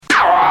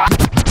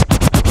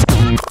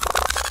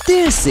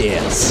This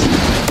is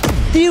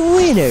the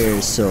Winner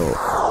Show.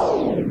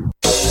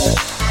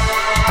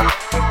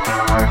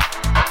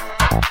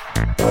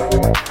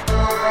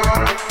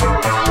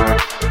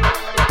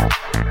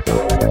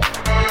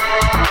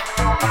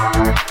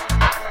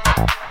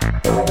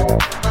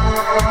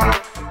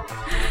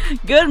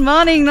 Good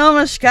morning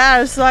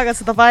नमस्कार स्वागत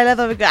छ तपाईँलाई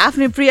तपाईँको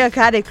आफ्नै प्रिय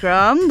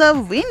कार्यक्रम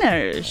द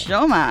विनर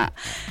शोमा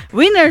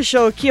विनर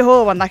शो के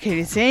हो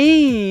भन्दाखेरि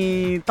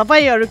चाहिँ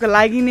तपाईँहरूको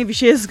लागि नै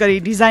विशेष गरी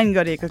डिजाइन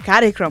गरिएको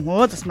कार्यक्रम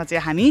हो जसमा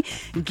चाहिँ हामी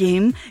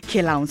गेम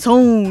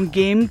खेलाउँछौँ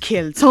गेम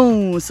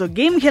खेल्छौँ सो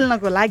गेम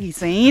खेल्नको लागि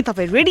चाहिँ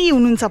तपाईँ रेडी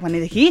हुनुहुन्छ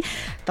भनेदेखि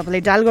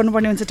तपाईँले डायल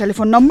गर्नुपर्ने हुन्छ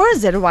टेलिफोन नम्बर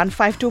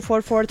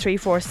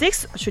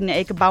 0152444346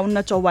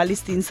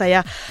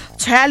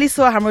 0152444346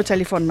 हो हाम्रो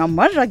टेलिफोन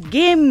नम्बर र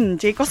गेम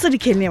चाहिँ कसरी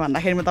खेल्ने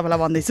भन्दाखेरि म तपाईँलाई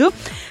भन्दैछु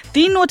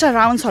 3वटा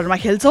राउन्ड्सहरूमा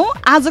खेल्छौँ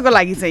आजको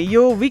लागि चाहिँ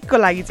यो विकको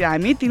लागि चाहिँ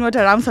हामी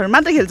 3वटा राउन्ड्सहरू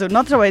मात्रै खेल्छौँ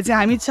नत्र भए चाहिँ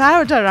हामी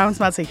 4वटा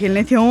राउन्ड्समा चाहिँ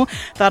खेल्ने थियौँ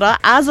तर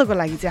आजको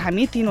लागि चाहिँ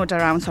हामी 3वटा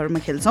राउन्ड्सहरूमा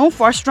खेल्छौँ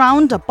फर्स्ट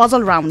राउन्ड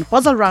पजल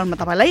राउन्डमा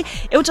तपाईँलाई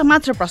एउटा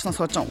मात्र प्रश्न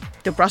सोध्छौँ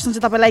त्यो प्रश्न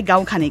चाहिँ तपाईँलाई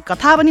गाउँ खाने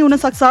कथा पनि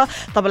हुनसक्छ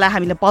तपाईँलाई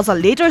हामीले पजल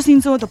लेटर्स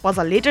दिन्छौँ त्यो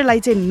पजल लेटरलाई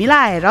चाहिँ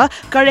मिलाएर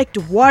करेक्ट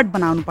वर्ड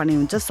बनाउनु पर्ने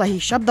हुन्छ सही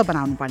शब्द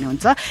बनाउनु पर्ने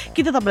हुन्छ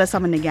कि त तपाईँलाई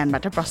सामान्य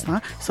ज्ञानबाट प्रश्न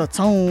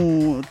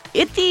सोध्छौँ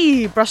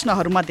यति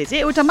प्रश्नहरूमध्ये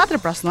चाहिँ एउटा मात्र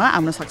प्रश्न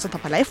आउन सक्छ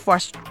तपाईँलाई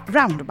फर्स्ट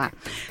राउन्डमा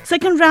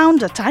सेकेन्ड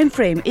राउन्ड टाइम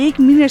फ्रेम 1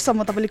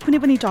 मिनटसम्म तपाईँले कुनै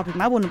पनि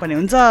टपिकमा बोल्नुपर्ने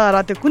हुन्छ र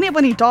त्यो कुनै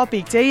पनि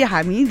टपिक चाहिँ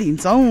हामी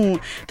दिन्छौँ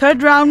थर्ड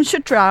राउन्ड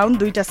सुट राउन्ड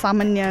दुईवटा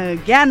सामान्य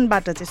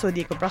ज्ञानबाट चाहिँ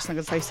सोधिएको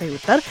प्रश्नको सही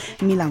उत्तर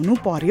मिलाउनु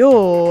पर्यो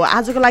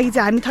आजको लागि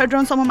चाहिँ हामी थर्ड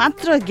राउन्डसम्म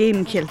मात्र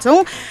गेम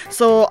खेल्छौँ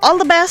सो अल द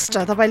बेस्ट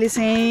तपाईँले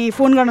चाहिँ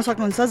फोन गर्न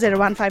सक्नुहुन्छ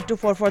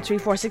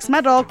 0152444346 मा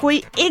र कोही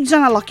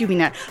एकजना लकी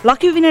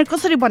विनर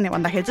कसरी बन्ने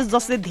भन्दाखेरि चाहिँ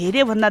जसले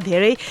धेरैभन्दा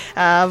धेरै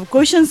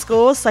क्वेसन्सको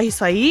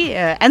सही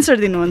एन्सर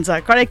दिनुहुन्छ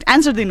करेक्ट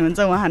एन्सर दिनुहुन्छ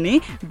उहाँ नै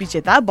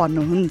विजेता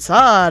बन्नुहुन्छ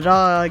र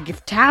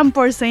गिफ्ट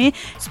ह्याम्पर चाहिँ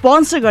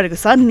स्पोन्सर गरेको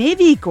छ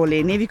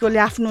नेभिकोले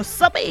आफ्नो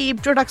सबै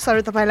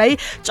प्रोडक्ट्सहरू तपाईँलाई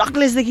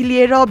चकलेट्सदेखि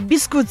लिएर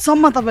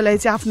बिस्कुटसम्म तपाईँलाई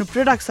चाहिँ आफ्नो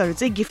प्रोडक्ट्सहरू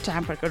चाहिँ गिफ्ट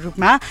ह्याम्परको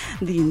रूपमा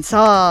दिन्छ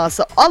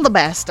सो अल द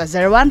बेस्ट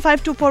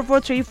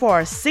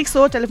 0152444346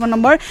 हो टेलिफोन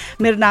नम्बर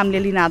मेरो नाम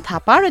लेलिना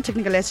थापा र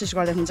टेक्निकल एसिस्ट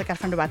गर्दै हुनुहुन्छ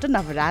काठमाडौँबाट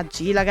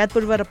नवराजी लगायत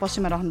पूर्व र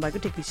पश्चिममा रहनुभएको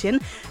टेक्निसियन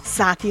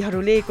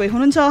साथीहरूले कोही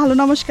हुनुहुन्छ हेलो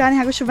नमस्कार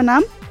यहाँको शुभ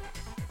नाम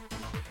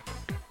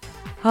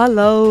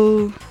हेलो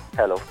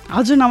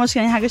हजुर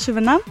नमस्कार यहाँको शुभ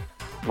नाम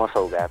म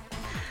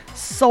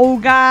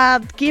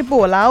सौगात के पो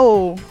होला हो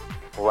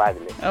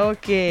वाग्ले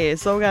ओके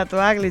सौगात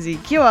वाग्लेजी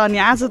के हो अनि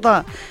आज त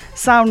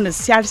साउन्ड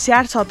स्याड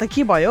छ त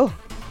के भयो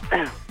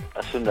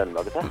सुन्दैन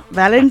भएको छ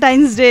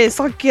भ्यालेन्टाइन्स डे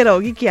सकिएर हो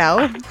कि क्या हो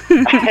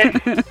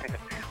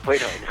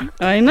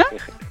होइन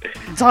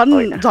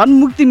झन्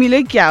मुक्ति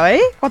मिल्यो क्या हो है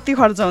कति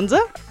खर्च हुन्छ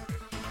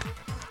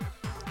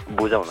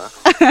बुझाउ न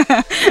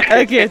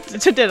ओके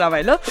छुट्टै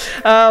रमाइलो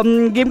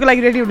गेमको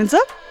लागि रेडी हुनुहुन्छ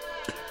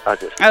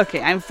हजुर ओके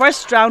हामी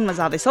फर्स्ट राउन्डमा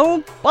जाँदैछौँ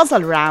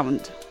puzzle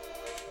round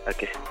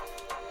okay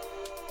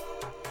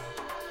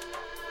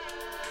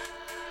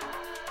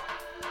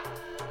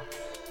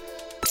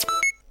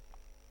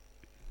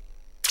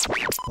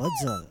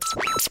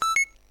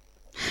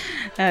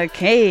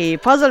okay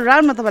puzzle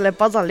राउन्डमा तपाईँलाई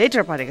पजल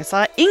लेटर परेको छ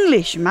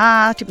इङ्ग्लिसमा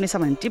टिप्ने छ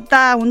भने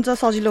टिप्दा हुन्छ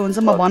सजिलो हुन्छ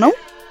म भनौँ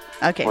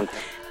ओके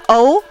ओ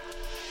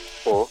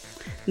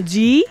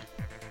जी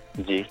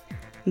डी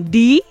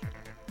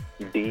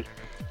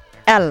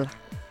एल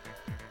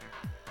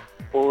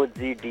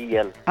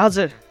OGDL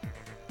हजुर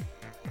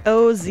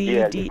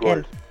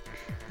OGDL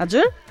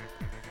हजुर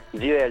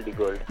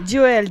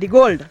GOLD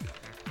गोल्ड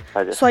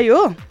हजुर सही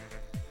हो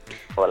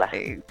होला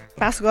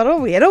पास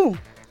गरौँ हेरौँ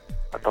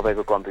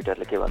तपाईको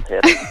कम्प्युटरले के भन्छ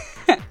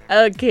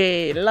ओके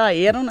ल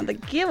हेरौँ न त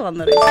के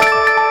भन्दो रहेछ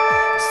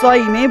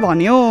सही नै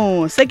भन्यो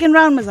सेकेन्ड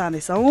राउन्डमा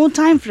जाँदैछौँ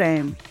time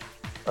frame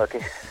okay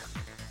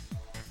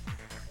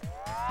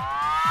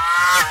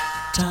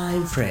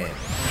time frame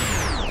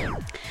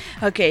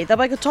okay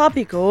तपाईँको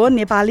टपिक हो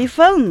नेपाली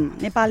फिल्म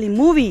नेपाली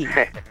मुभी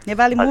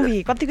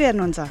कतिको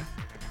हेर्नुहुन्छ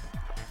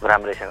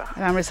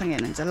राम्रैसँग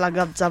हेर्नुहुन्छ ल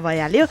गब्जा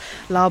भइहाल्यो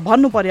ल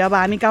भन्नु पर्यो अब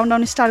हामी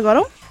काउन्टडाउन स्टार्ट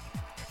गरौँ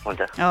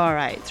हुन्छ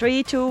अलराइट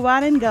 3 2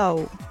 1 एन्ड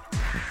गो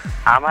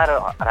आमा र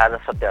राजा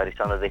सत्य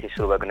हरिश्चन्द्रदेखि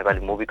सुरु भएको नेपाली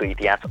मुभीको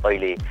इतिहास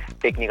अहिले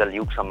टेक्निकल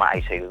युगसम्म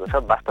आइसकेको छ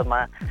वास्तवमा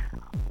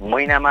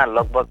महिनामा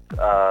लगभग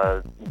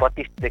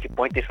 32 देखि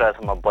 35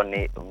 वटासम्म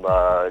बन्ने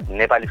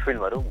नेपाली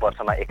फिल्महरू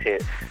वर्षमा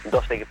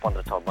 110 देखि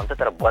 15 बन्छ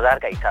तर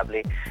बजारका हिसाबले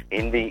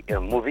हिन्दी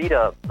मुभी र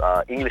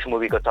इङ्ग्लिस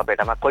मुभीको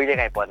चपेटामा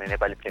कहिलेकाहीँ पर्ने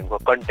नेपाली फिल्मको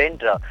कन्टेन्ट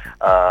र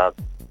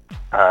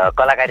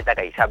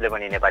कलाकारिताका हिसाबले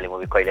पनि नेपाली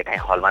मुभी कहिलेकाहीँ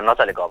हलमा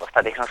नचलेको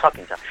अवस्था देख्न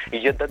सकिन्छ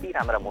यद्यपि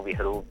राम्रा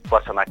मुभीहरू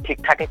वर्षमा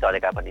ठिकठाकै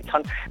चलेका पनि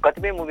छन्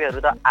कतिपय मुभीहरू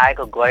त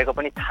आएको गएको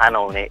पनि थाहा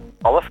नहुने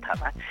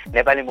अवस्थामा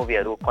नेपाली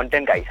मुभीहरू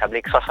कन्टेन्टका हिसाबले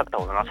सशक्त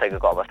हुन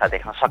नसकेको अवस्था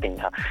देख्न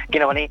सकिन्छ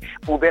किनभने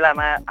ऊ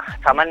बेलामा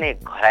सामान्य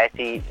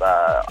घरायसी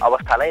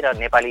अवस्थालाई र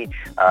नेपाली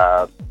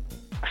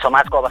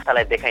समाजको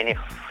अवस्थालाई देखाइने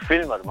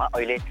फिल्महरूमा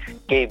अहिले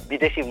केही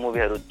विदेशी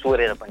मुभीहरू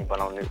चोरेर पनि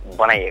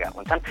बनाइएका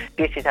हुन्छन्।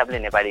 त्यस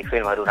हिसाबले नेपाली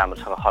फिल्महरू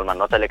राम्रोसँग हलमा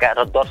नचलेका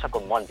र दर्शकको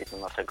मन जित्न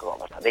नसकेको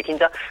अवस्था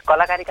देखिन्छ।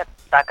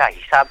 कलाकारिताका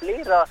हिसाबले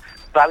र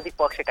प्राविधिक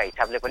पक्षका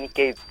हिसाबले पनि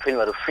केही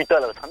फिल्महरू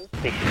फितल छन्,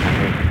 त्यस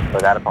हिसाबले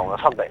बजार पाउन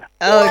सक्दैन।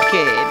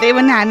 ओके, त्यही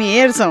पनि हामी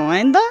हेर्छौँ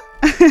होइन त।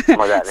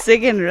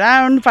 सेकेन्ड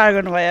राउन्ड पार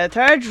गर्नुभयो।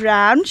 Third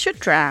round shoot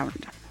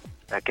round.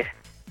 Okay,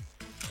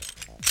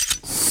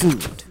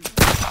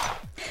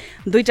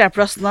 दुईटा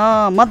प्रश्न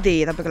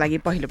मध्ये तपाईँको लागि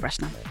पहिलो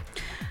प्रश्न,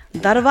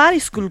 दरबार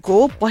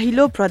स्कुलको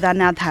पहिलो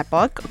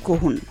प्रधानाध्यापक को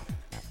हुन्?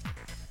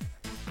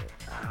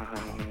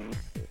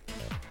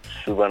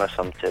 सुवर्ण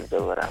शमशेर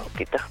देवकोटा हो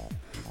कि त?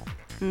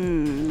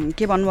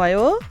 के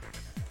भन्नुभयो?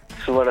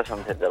 सुवर्ण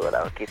शमशेर देवकोटा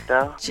हो कि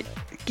त?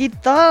 कि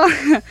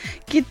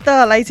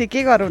तलाई चाहिँ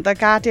के गरौँ त,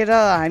 काटेर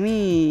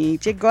हामी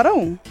चेक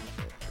गरौँ?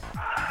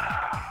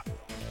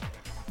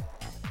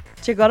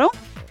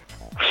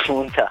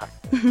 हुन्छ।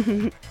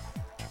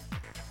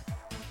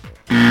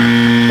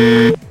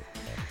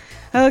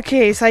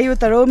 ओके, सही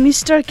उत्तर हो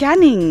मिस्टर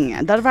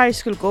क्यानिङ। दरबार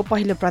स्कुलको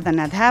पहिलो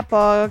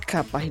प्रधानाध्यापक,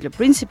 पहिलो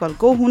प्रिन्सिपल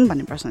को हुन्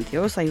भन्ने प्रश्न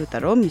थियो। सही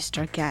उत्तर हो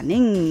मिस्टर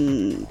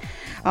क्यानिङ।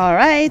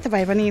 अलराइट,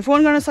 तपाईँ पनि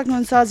फोन गर्न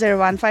सक्नुहुन्छ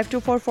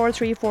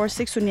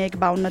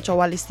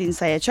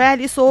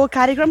 01524434605144 हो।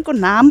 कार्यक्रमको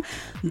नाम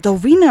द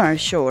विनर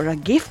सो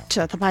र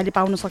गिफ्ट तपाईँले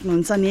पाउन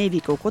सक्नुहुन्छ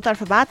नेभीको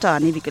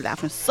तर्फबाट। नेभीकोले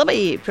आफ्नो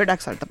सबै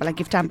प्रोडक्ट्सहरू तपाईँलाई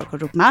गिफ्ट ह्याम्परको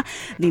रूपमा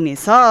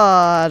दिनेछ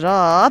र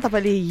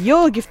तपाईँले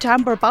यो गिफ्ट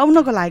ह्याम्पर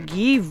पाउनको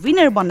लागि,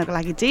 विनर बन्नको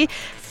लागि चाहिँ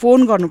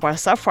फोन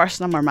गर्नुपर्छ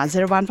फर्स्ट नम्बरमा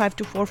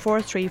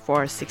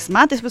 0152443460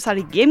 मा। त्यस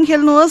पछाडि गेम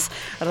खेल्नुहोस्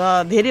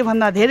र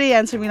धेरैभन्दा धेरै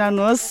एन्सर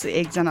मिलाउनुहोस्।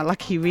 एकजना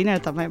लकी विनर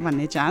तपाईँ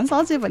भन्ने चान्स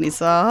अझै पनि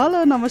छ।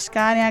 हेलो,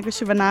 नमस्कार, यहाँको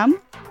शुभ नाम?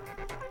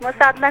 म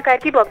साधना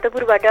कार्की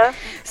भक्तपुरबाट।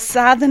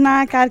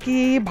 साधना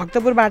कार्की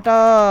भक्तपुरबाट।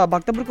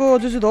 भक्तपुरको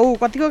जुजुधौ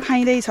कतिको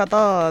खाइँदैछ त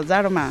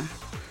जाडोमा?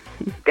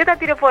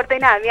 त्यतातिर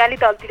पर्दैन, हामी अलि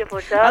तलतिर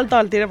पर्छ। अलि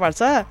तलतिर पर्छ?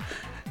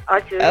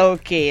 हजुर।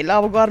 ओके, ल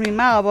अब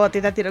गर्मीमा अब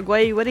त्यतातिर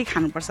गइवरी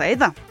खानुपर्छ है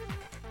त।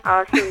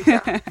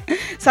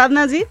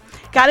 साधनाजी,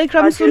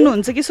 कार्यक्रम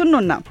सुन्नुहुन्छ कि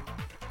सुन्नुहुन्न?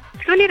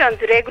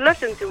 सुनिरहन्छु, रेगुलर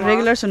सुन्छु म।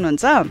 रेगुलर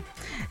सुन्नुहुन्छ?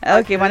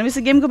 ओके,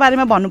 भनेपछि गेमको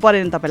बारेमा भन्नु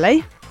पर्यो नि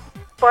तपाईँलाई?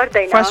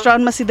 पर्दैन। फर्स्ट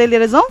राउन्डमा सिधै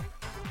लिएर जाउँ?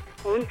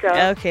 हुन्छ।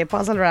 Okay,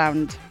 puzzle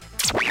round.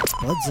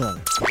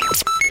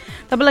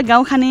 तपाईँलाई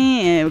गाउँ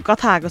खाने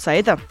कथा आएको छ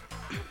है त?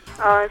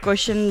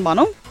 क्वेसन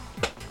भनौँ?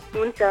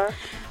 हुन्छ।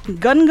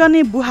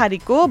 गनगने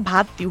बुहारीको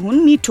भात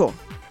तिहुन मिठो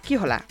के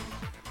होला?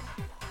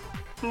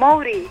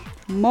 मौरी।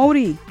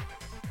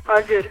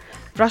 हजुर।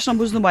 प्रश्न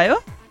बुझ्नुभयो?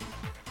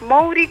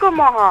 मौरीको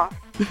मह।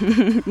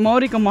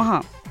 मौरीको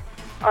मह।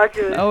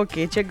 हजुर।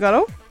 ओके, चेक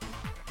गरौँ।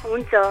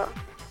 हुन्छ।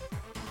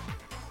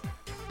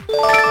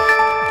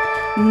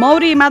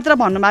 मौरी मात्र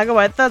भन्नुभएको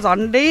भए त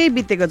झन्डै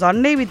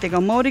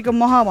बितेको। मौरीको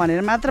मह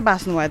भनेर मात्र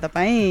बाँच्नु भयो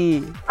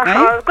तपाईँ।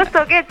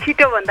 कस्तो के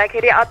छिटो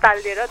भन्दाखेरि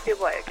अतालिएर त्यो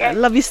भयो क्या।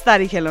 ल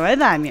बिस्तारी खेलौँ है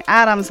त हामी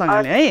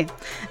आरामसँगले है।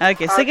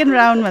 ओके, सेकेन्ड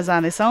राउन्डमा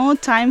जाँदैछौँ।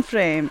 Time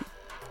frame.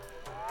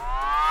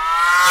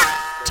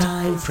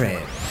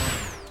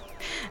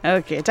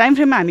 ओके, टाइम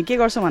फ्रेममा हामी के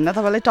गर्छौँ भन्दा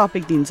तपाईँलाई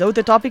टपिक दिन्छौँ।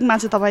 त्यो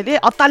टपिकमा चाहिँ तपाईँले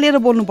अत्तालिएर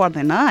बोल्नु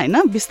पर्दैन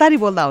होइन, बिस्तारी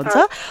बोल्दा हुन्छ।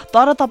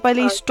 तर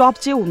तपाईँले स्टप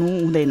चाहिँ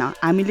हुँदैन।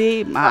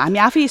 हामी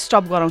आफै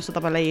स्टप गराउँछौँ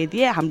तपाईँलाई।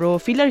 यदि हाम्रो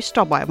फिलर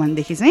स्टप भयो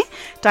भनेदेखि चाहिँ,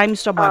 टाइम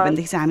स्टप भयो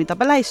भनेदेखि चाहिँ हामी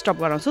तपाईँलाई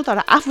स्टप गराउँछौँ। तर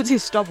आफू चाहिँ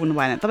स्टप हुनु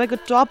भएन।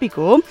 तपाईँको टपिक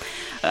हो,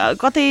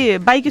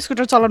 कतै बाइक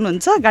स्कुटर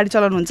चलाउनुहुन्छ, गाडी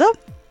चलाउनुहुन्छ?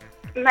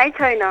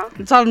 छैन।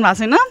 चलाउनु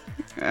भएको छैन?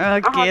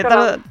 ओके,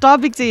 तर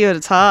टपिक चाहिँ यो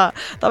छ,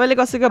 तपाईँले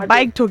कसैको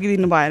बाइक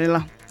ठोकिदिनु भयो अरे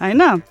ल होइन,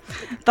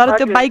 तर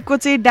त्यो बाइकको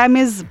चाहिँ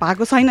ड्यामेज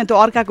भएको छैन, त्यो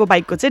अर्काको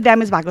बाइकको चाहिँ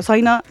ड्यामेज भएको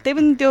छैन। त्यही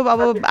पनि त्यो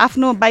अब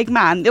आफ्नो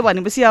बाइकमा हानिदियो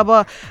भनेपछि अब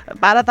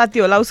भाडा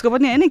तात्यो होला उसको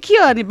पनि होइन। के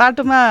हो अनि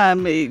बाटोमा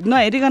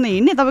नहेरिकन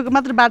हिँड्ने, तपाईँको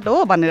मात्र बाटो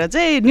हो भनेर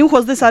चाहिँ न्यू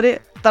खोज्दैछ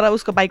अरे, तर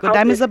उसको बाइकको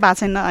ड्यामेज त भएको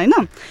छैन होइन।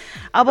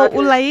 अब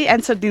उसलाई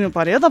एन्सर दिनु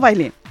पर्यो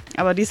तपाईँले।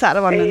 अब रिसाएर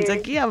भन्नुहुन्छ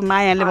कि अब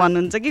मायाले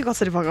भन्नुहुन्छ कि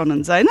कसरी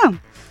फकाउनुहुन्छ होइन?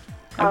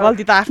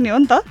 गल्ती त आफ्नै हो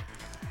नि त।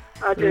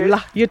 ल,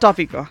 यो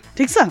टपिक हो,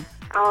 ठिक छ?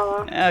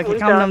 ओके,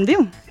 काउन्टडाउन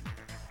दिउँ?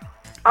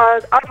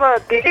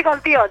 अब धेरै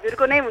गल्ती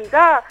हजुरको नै हुन्छ।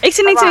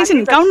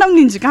 एकछिन काउन्टडाउन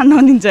दिन्छु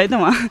है त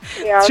म।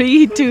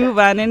 3, 2,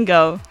 1 एन्ड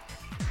गो।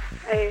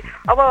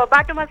 अब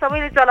बाटोमा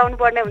सबैले चलाउनु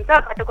पर्ने हुन्छ,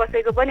 बाटो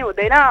कसैको पनि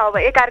हुँदैन। अब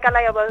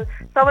एकअर्कालाई अब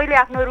सबैले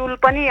आफ्नो रुल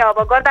पनि अब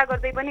गर्दा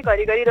गर्दै पनि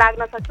घरिघरि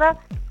लाग्न सक्छ।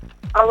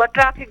 अब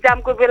ट्राफिक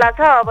जामको बेला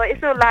छ, अब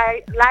यसो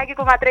लागेको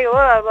मात्रै हो।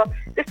 अब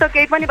त्यस्तो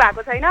केही पनि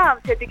भएको छैन,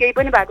 क्षति केही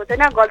पनि भएको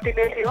छैन, गल्ती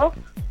नै हो।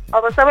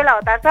 अब सबैलाई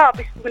हतार छ,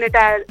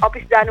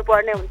 अफिस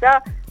जानुपर्ने हुन्छ।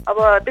 अब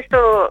त्यस्तो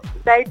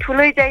चाहिँ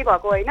ठुलै चाहिँ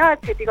भएको होइन,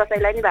 क्षति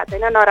कसैलाई नि भएको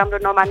छैन, नराम्रो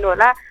नमान्नु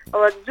होला।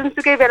 अब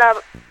जुनसुकै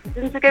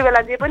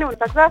बेला जे पनि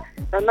हुनसक्छ,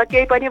 धन्न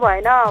केही पनि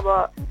भएन। अब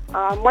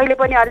मैले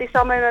पनि अलिक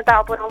संयमता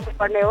अपनाउनु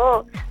पर्ने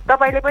हो,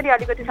 तपाईँले पनि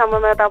अलिकति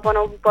संयमता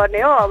अपनाउनु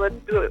पर्ने हो। अब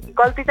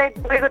गल्ती चाहिँ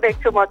दुवैको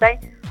देख्छु म चाहिँ।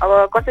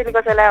 अब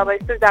कसैलाई अब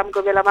यस्तो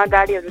जामको बेलामा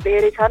गाडीहरू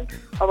धेरै छन्,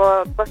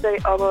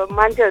 अब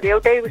मान्छेहरू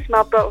एउटै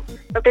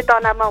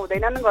तनावमा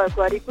हुँदैनन्,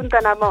 घरि कुन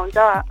तनावमा हुन्छ।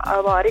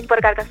 अब हरेक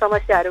प्रकारका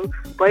समस्याहरू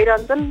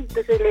भइरहन्छन्,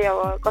 त्यसैले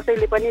अब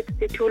कसैले पनि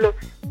त्यो ठुलो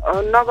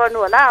नगर्नु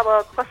होला। अब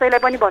कसैलाई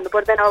पनि भन्नु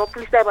पर्दैन, अब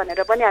पुलिसलाई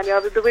भनेर पनि हामी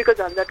अब दुबईको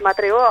झन्झट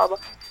मात्रै हो, अब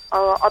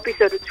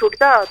अफिसहरू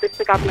छुट्छ,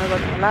 त्यस्तो काम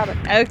नगर्नु होला।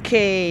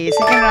 ओके,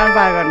 सेकेन्ड राउन्ड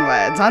पार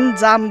गर्नुभयो। झन्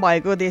जाम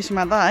भएको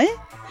देशमा त है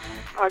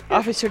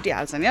अफिस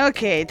छुट्टिहाल्छ नि।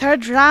 Okay,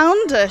 third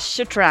round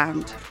shoot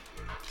round.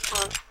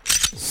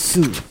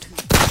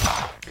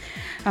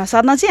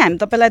 साधना चाहिँ हामी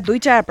तपाईँलाई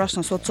 2-4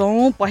 प्रश्न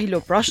सोध्छौँ। पहिलो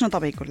प्रश्न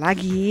तपाईँको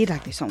लागि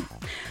राख्दैछौँ।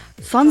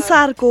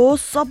 संसारको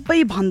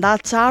सबैभन्दा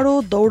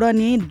चाँडो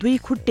दौडने 2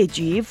 खुट्टे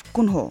जीव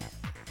कुन हो?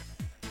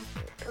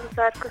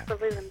 संसारको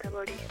सबैभन्दा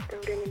बढी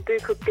दौडने 2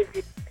 खुट्टे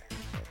जीव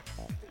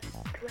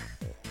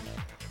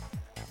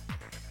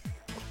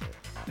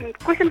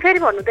क्वेशन फेरि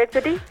भन्नु त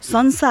एकचोटि।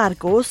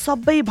 संसारको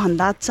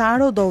सबैभन्दा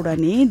चाँडो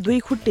दौडने 2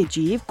 खुट्टे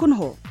जीव कुन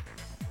हो?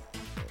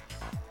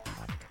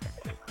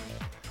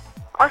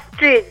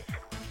 अस्ट्रिच।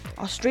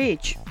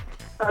 अस्ट्रिच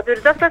हजुर,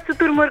 जस्तो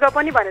सुतुरमुर्ग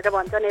पनि भनेर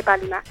भन्छ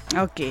नेपालीमा।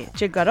 ओके,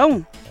 चेक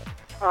गरौँ।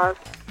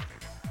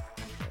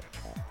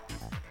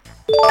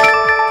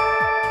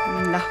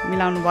 ल,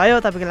 मिलाउनु भयो।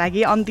 तपाईँको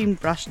लागि अन्तिम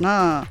प्रश्न।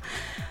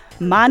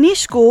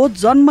 मानिसको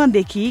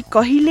जन्मदेखि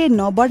कहिले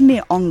नबढ्ने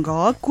अङ्ग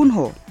कुन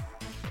हो?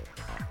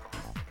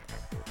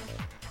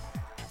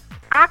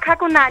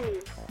 आँखाको नानी।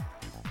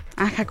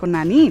 आँखाको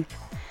नानी?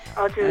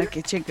 हजुर।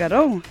 ओके, चेक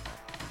गरौँ।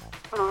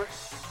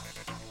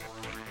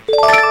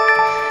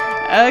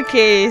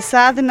 ओके,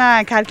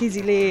 साधना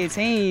कार्कीजीले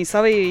चाहिँ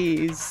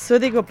सबै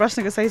सोधेको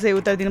प्रश्नको सही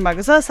उत्तर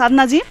दिनुभएको छ।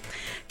 साधनाजी,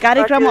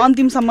 कार्यक्रम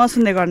अन्तिमसम्म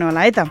सुन्दै गर्नु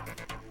होला है त।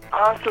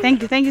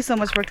 Thank you so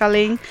much for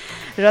calling.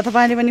 र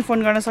तपाईँले पनि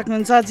फोन गर्न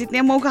सक्नुहुन्छ।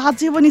 जित्ने मौका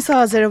अझै पनि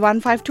छ।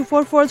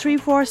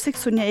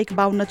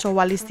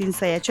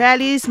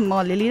 0152443601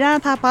 म लिलिना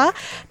थापा,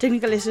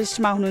 टेक्निकल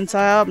एसिस्टमा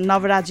हुनुहुन्छ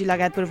नवराजी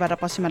लगायत पूर्व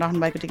र पश्चिममा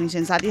रहनुभएको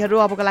टेक्निसियन साथीहरू।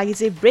 अबको लागि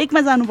चाहिँ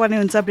ब्रेकमा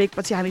जानुपर्ने हुन्छ।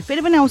 ब्रेकपछि हामी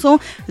फेरि पनि आउँछौँ।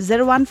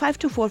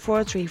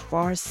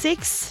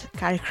 01524436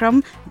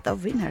 कार्यक्रम the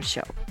winner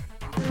show.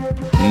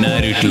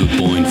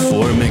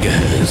 92.4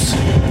 megahertz.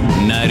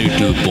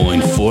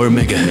 92.4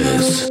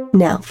 megahertz.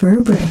 Now for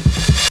a break.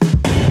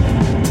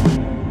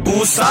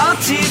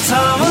 साथी छ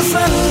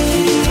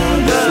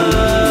मसँग,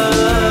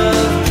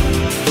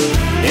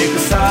 एक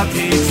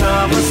साथी छ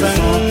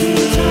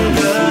मसँग,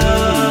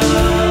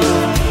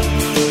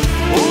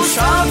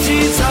 साथी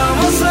छ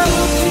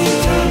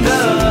मसँग,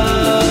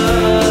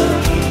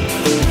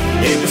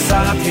 एक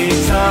साथी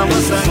छ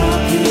मसँग।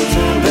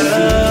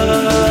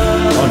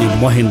 अनि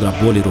महेन्द्र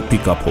बोलेरो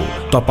पिकअप हो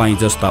तपाईँ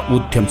जस्ता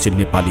उद्यमशील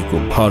नेपालीको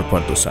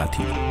भरपर्दो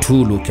साथी।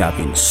 ठुलो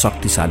क्याबिन,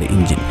 शक्तिशाली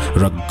इन्जिन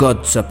र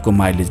गजबको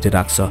माइलेजले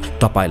राख्छ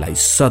तपाईँलाई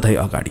सधैँ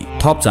अगाडि।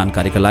 थप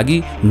जानकारीका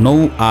लागि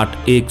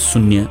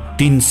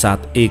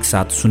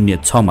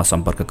 9810371706 मा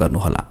सम्पर्क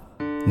गर्नुहोला।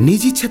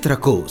 निजी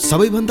क्षेत्रको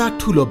सबैभन्दा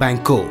ठुलो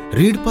ब्याङ्कको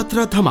ऋण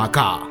पत्र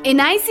धमाका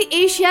एनआइसी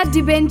एसिया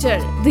डिबेन्चर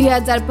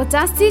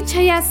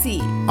 2085-86।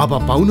 अब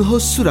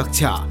पाउनुहोस्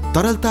सुरक्षा,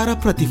 तरलता र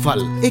प्रतिफल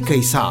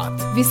एकै साथ।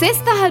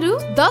 विशेषताहरू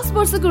 10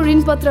 वर्षको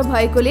ऋण पत्र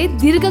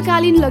भएकोले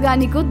दीर्घकालीन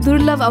लगानीको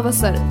दुर्लभ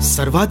अवसर।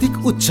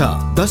 सर्वाधिक उच्च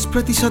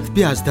 10%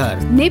 ब्याज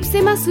दर।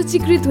 नेप्सेमा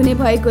सूचीकृत हुने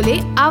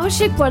भएकोले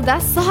आवश्यक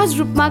पर्दा सहज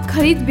रूपमा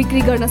खरिद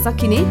बिक्री गर्न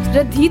सकिने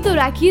र धितो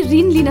राखी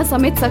ऋण लिन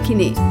समेत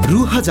सकिने।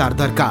 रु 1000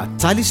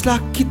 दरका 40 लाख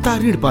किता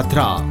ऋण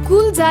पत्र।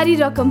 कुल जारी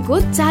रकमको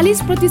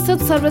 40%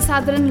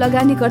 सर्वसाधारण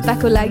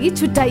लगानीकर्ताको लागि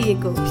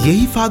छुट्याइएको।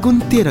 यही फागुन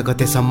 13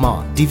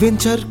 गतेसम्म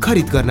डिभेन्चर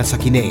खरिद गर्न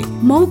सकिने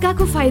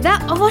मौकाको फाइदा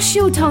अवश्य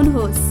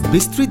उठाउनुहोस्।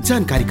 विस्तृत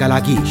जानकारीका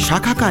लागि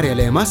शाखा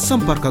कार्यालयमा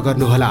सम्पर्क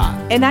गर्नुहोला।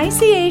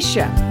 एनआइसी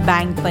एसिया,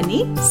 ब्याङ्क पनि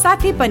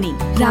साथी पनि,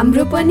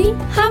 राम्रो पनि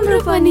हाम्रो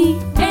पनि।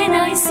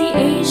 NIC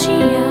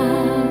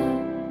Asia.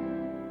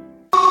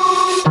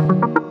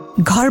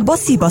 घर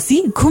बसी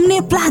बसी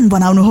घुम्ने प्लान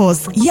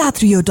बनाउनुहोस्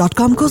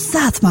यात्रियो.com को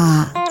साथमा।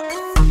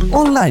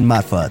 अनलाइन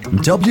मार्फत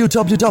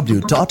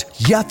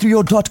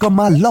www.yatrio.com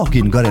मा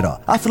लगइन गरेर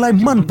आफूलाई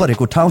मन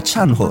परेको ठाउँ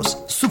छान्नुहोस्।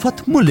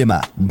 सुपथ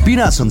मूल्यमा,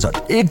 बिना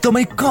सञ्झट,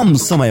 एकदमै कम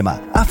समयमा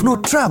आफ्नो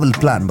ट्राभल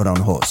प्लान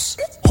बनाउनुहोस्।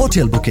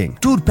 Hotel booking,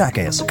 tour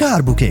package,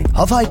 car booking,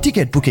 हवाई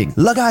टिकट बुकिङ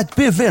लगायत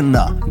विभिन्न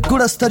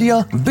गुणस्तरीय,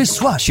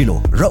 विश्वासिलो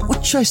र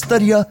उच्च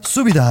स्तरीय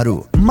सुविधाहरू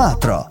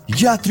मात्र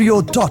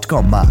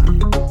यात्रियो.com मा।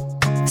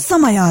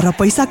 समय र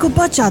पैसाको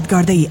बचत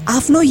गर्दै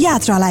आफ्नो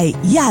यात्रालाई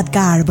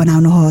यादगार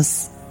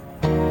बनाउनुहोस्।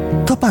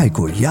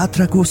 तपाईको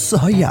यात्राको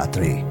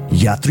सहयात्री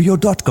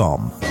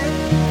यात्रियो.com।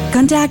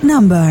 Contact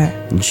number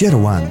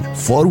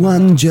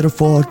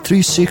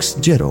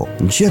 0141043660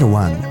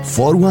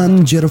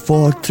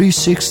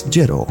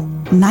 0141043660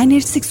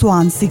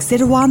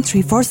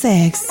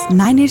 9861601346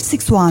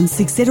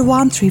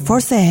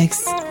 9861601346।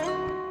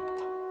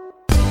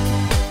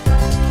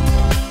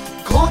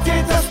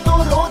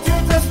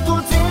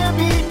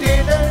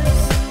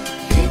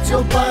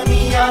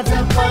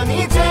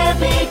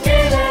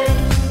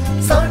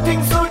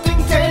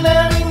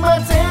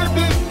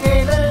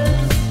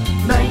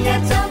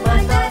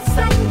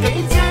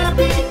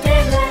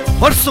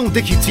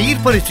 वर्षौंदेखि चिर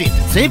परिचित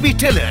जेबी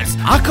टेलर्स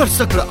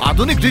आकर्षक र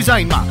आधुनिक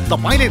डिजाइनमा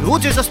तपाईले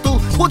रोजे जस्तो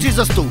खोजे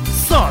जस्तो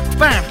सर्ट,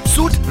 प्यान्ट,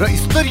 सुट र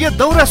स्तरीय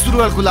दौरा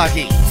सुरुवालको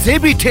लागि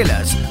JB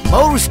tailors,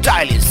 more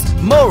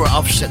stylish, more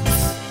options.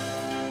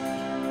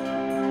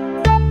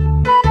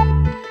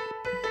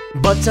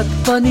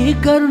 बचत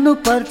पनि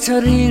गर्नुपर्छ,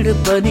 ऋण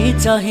पनि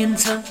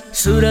चाहिन्छ,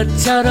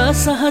 सुरक्षा र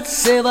सहज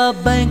सेवा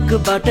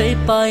बैंकबाटै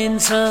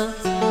पाइन्छ।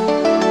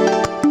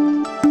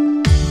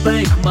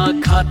 बैंकमा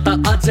खाता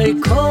अझै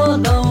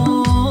खोलौं,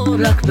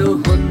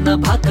 राख्नुहुन्न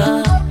भाका,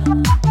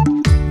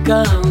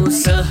 गाउँ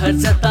सहर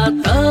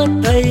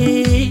जताततै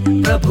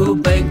प्रभु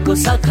बैंकको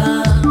शाखा,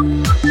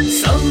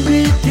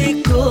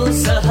 समृद्धिको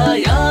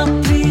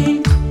सहयात्री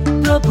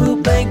प्रभु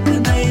बैंक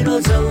नै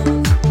रोजौं।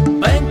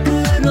 बैंक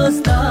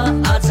रोज्दा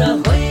आज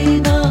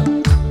होइन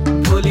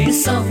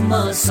भोलिसम्म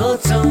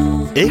सोचौं।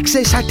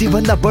 160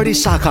 भन्दा बढी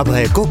शाखा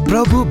भएको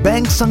प्रभु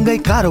बैंक सँगै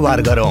कारोबार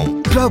गरौं।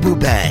 प्रभु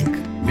बैंक,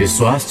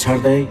 विश्वास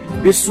छर्दै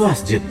विश्वास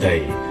जित्दै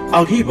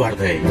अघि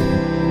बढ्दै।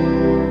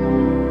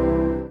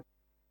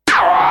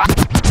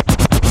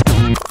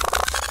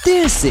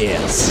 This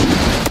is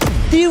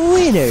the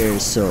Winner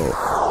Show.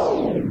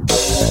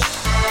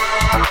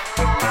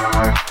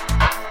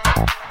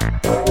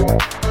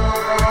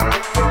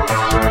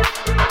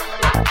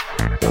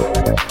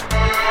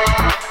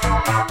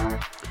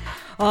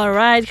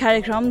 Alright,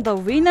 कार्यक्रम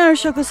द विनर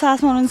शोको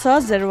साथमा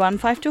हुनुहुन्छ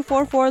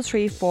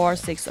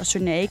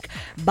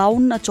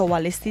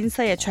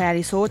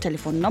 0152443406 हो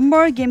टेलिफोन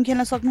नम्बर। गेम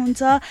खेल्न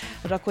सक्नुहुन्छ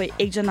र कोही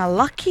एकजना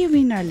लकी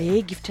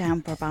विनरले गिफ्ट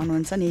ह्याम्पर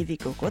पाउनुहुन्छ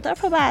नेभीको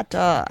तर्फबाट।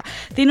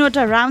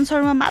 3वटा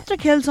राउन्डहरूमा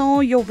मात्र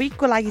खेल्छौँ यो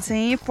विकको लागि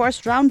चाहिँ।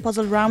 First round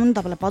puzzle round.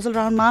 तपाईँलाई पजल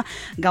राउन्डमा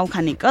गाउँ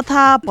खाने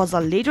कथा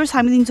पजल लेटर्स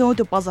हामी दिन्छौँ।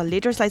 त्यो पजल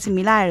लेटर्सलाई चाहिँ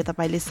मिलाएर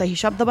तपाईँले सही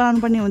शब्द बनाउनु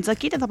पर्ने हुन्छ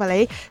कि त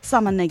तपाईँलाई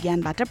सामान्य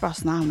ज्ञानबाट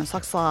प्रश्न आउन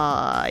सक्छ।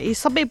 यी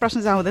सबै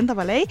प्रश्न चाहिँ आउँदैन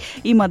तपाईँलाई,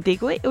 यी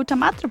मध्येको एउटा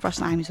मात्र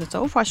प्रश्न हामी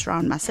सोच्छौँ फर्स्ट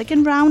राउन्डमा।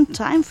 सेकेन्ड राउन्ड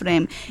टाइम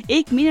फ्रेम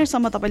 1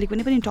 मिनटसम्म तपाईँले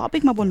कुनै पनि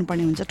टपिकमा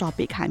बोल्नुपर्ने हुन्छ,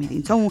 टपिक हामी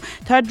दिन्छौँ।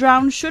 Third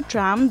round shoot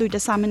round. 2टा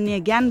सामान्य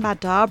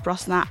ज्ञानबाट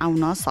प्रश्न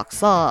आउन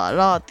सक्छ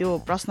र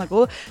त्यो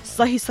प्रश्नको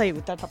सही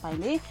उत्तर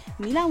तपाईँले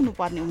मिलाउनु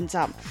पर्ने हुन्छ।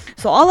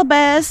 So all the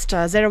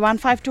best.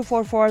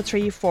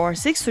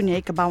 0152443446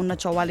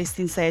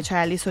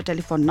 0152443346 हो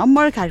टेलिफोन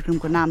नम्बर।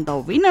 कार्यक्रमको नाम द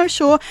विनर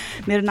शो।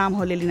 मेरो नाम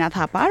हो लेलिना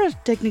थापा र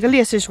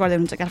टेक्निकली एसिस्ट गर्दै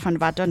हुनुहुन्छ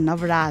काठमाडौँबाट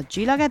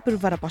नवराजी लगायत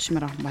पूर्व र पश्चिममा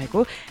रहनुभएको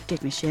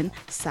टेक्निसियन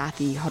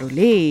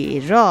साथीहरूले।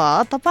 र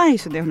तपाईँ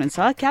सुन्दै हुनुहुन्छ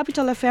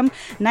क्यापिटल एफएम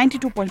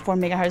 92.4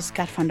 मेगाहर्ज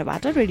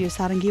काठमाडौँबाट, रेडियो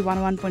सारङ्गी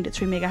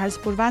 101.3 मेगाहर्ज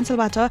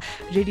पूर्वाञ्चलबाट,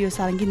 radio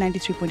Sarangi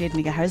 93.8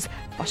 megahertz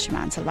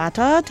पश्चिमाञ्चलबाट।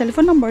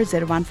 Telephone number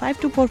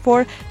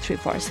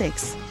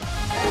 0152443446।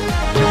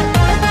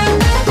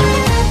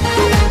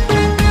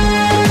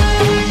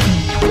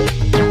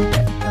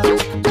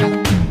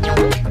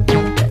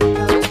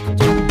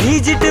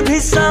 Visit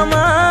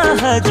भिसामा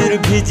हजुर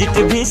भिजिट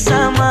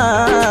भिसामा,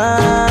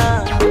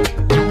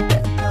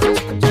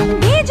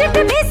 भिजिट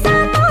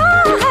भिसामा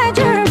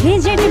हजुर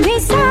भिजिट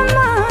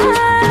भिसामा,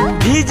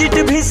 भिजिट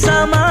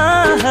भिसामा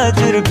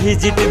हजुर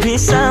भिजिट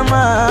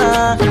भिसामा,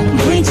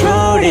 भुइँ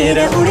छोडेर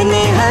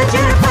उड्ने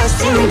हजुर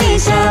पश्चिम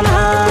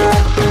दिशामा,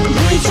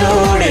 भुइँ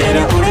छोडेर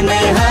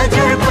उड्ने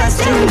हजुर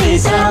पश्चिम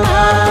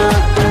दिशामा,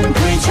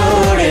 भुइँ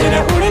छोडेर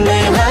उड्ने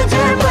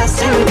हजुर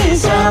पश्चिम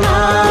दिशामा,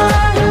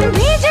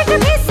 भिजिट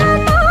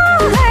भिसामा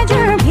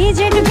हजुर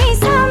भिजिट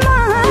भिसामा,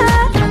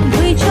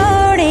 भुइँ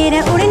छोडेर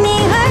उड्ने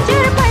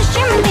हजुर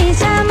पश्चिम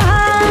दिशामा,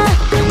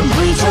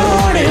 भुइँ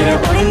छोडेर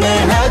उड्ने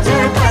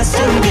हजुर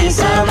पश्चिम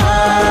दिशामा,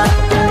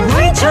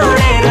 भुइँ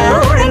छोडेर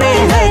उड्ने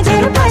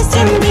हजुर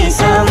पश्चिम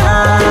दिशामा।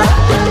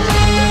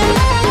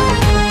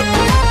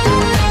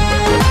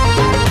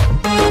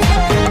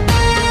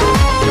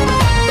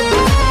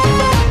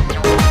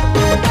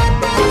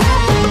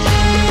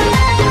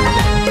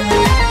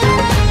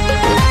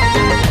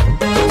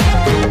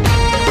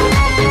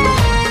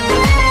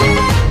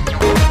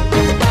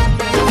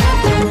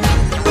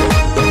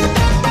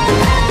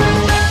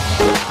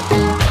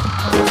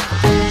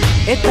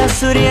 यता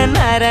सूर्य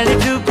नारायण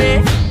डुबे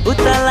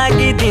उता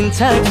लागिदिन्छ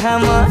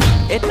घाम,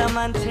 यता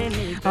मान्छे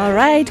नि।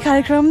 राइट,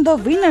 कार्यक्रम द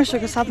विनर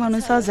शोको साथमा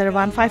हुनुहुन्छ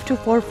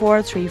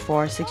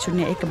 0152443446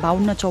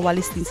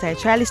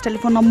 0152443346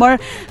 टेलिफोन नम्बर।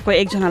 कोही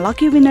एकजना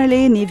लकी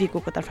विनरले नेभीको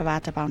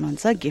तर्फबाट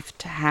पाउनुहुन्छ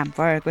गिफ्ट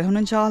ह्याम्पर। कोही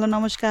हुनुहुन्छ? हेलो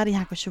नमस्कार,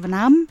 यहाँको शुभ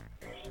नाम?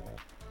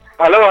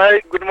 Hello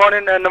hi, good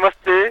morning and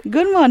नमस्ते।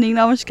 गुड मर्निङ,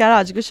 नमस्कार।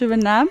 हजुरको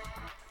शुभ नाम?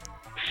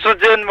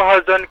 सुजन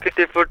महाजन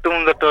किटिपुर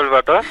टुम्दा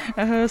टोलबाट।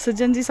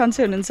 सुजनजी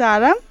सन्चै हुनुहुन्छ?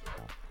 आराम?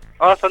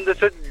 सन्चै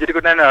छु।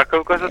 दिदीको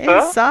नानीहरूको कस्तो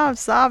छ?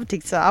 सब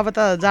ठिक छ। अब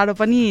त जाडो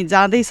पनि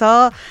जाँदैछ,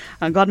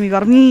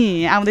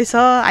 गर्मी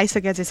आउँदैछ,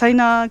 आइसकेको चाहिँ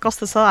छैन।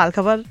 कस्तो छ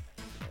हालखबर?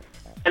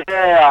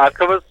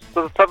 हालखबर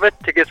सबै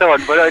ठिकै छ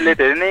भन्नु पर्यो। अहिले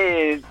धेरै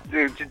नै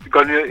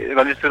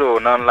गर्मी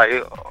सुरु हुन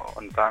लाग्यो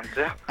भन्न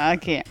चाहन्छु।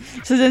 ओके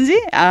सुजनजी,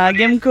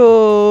 गेमको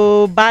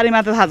बारेमा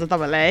त थाहा छ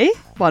तपाईँलाई है?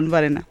 भन्नु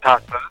परेन? थाहा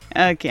छ।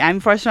 ओके,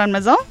 हामी फर्स्ट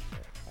राउन्डमा जाउँ।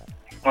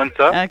 हुन्छ।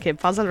 Okay,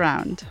 puzzle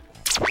round.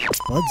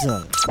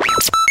 पजल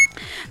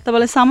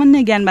तपाईँलाई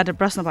सामान्य ज्ञानबाट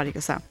प्रश्न परेको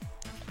छ।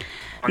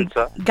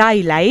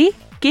 गाईलाई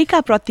केका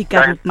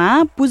प्रतीकका रूपमा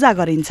पूजा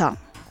गरिन्छ?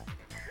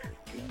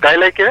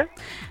 गाईलाई के?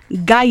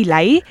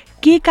 गाईलाई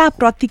केका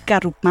प्रतीकका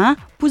रूपमा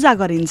पूजा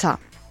गरिन्छ?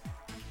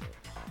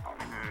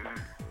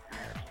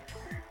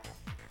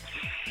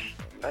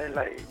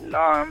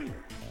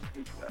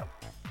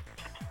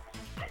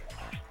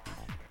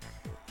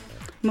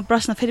 म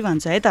प्रश्न फेरि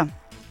भन्छु है त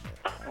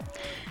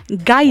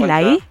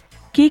गाईलाई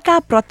केका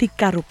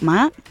प्रतीकका रूपमा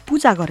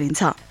पूजा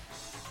गरिन्छ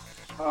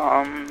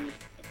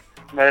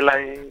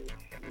गाईलाई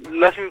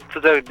लक्ष्मी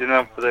पूजाको दिनमा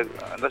पूजा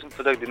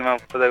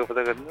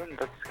गरिन्छ नि त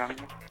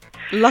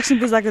लक्ष्मी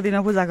पूजाको दिन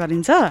पूजा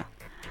गरिन्छ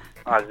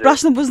हजुर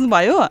प्रश्न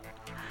बुझ्नुभयो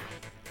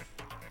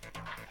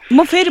म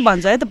फेरि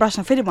भन्छु है त प्रश्न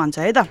फेरि भन्छु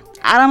है त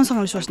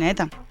आरामसँगले सोच्ने है त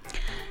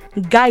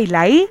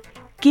गाईलाई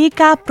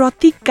केका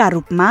प्रतीकका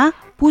रूपमा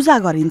पूजा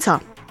गरिन्छ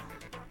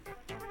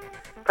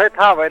खै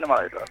थाहा भएन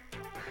मलाई त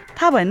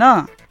थाहा भएन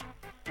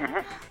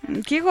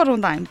के गरौँ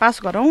त हामी पास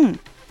गरौँ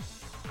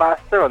पास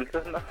चाहिँ भन्छ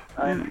न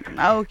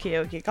ओके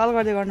ओके कल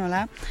गर्दै गर्नु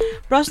होला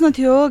प्रश्न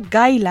थियो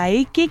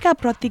गाईलाई केका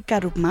प्रतीकका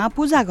रूपमा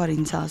पूजा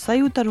गरिन्छ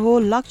सही उत्तर हो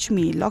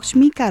लक्ष्मी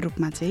लक्ष्मीका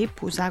रूपमा चाहिँ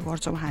पूजा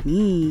गर्छौँ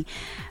हामी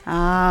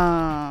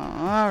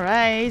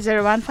राइट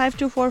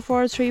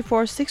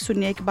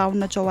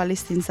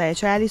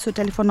 0152443460152444346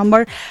 टेलिफोन नम्बर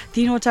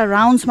 3वटा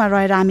राउन्ड्समा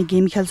रहेर हामी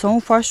गेम खेल्छौँ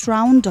फर्स्ट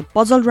राउन्ड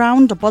पजल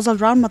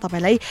राउन्डमा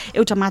तपाईँलाई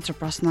एउटा मात्र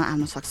प्रश्न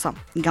आउन सक्छ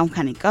गाउँ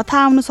खाने कथा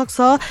आउन सक्छ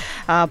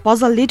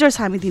पजल लेटर्स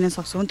हामी दिन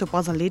सक्छौँ त्यो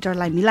पजल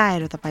लेटरलाई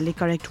मिलाएर तपाईँले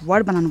करेक्ट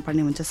वर्ड बनाउनु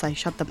पर्ने हुन्छ सही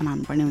शब्द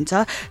बनाउनु पर्ने हुन्छ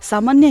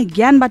सामान्य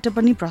ज्ञानबाट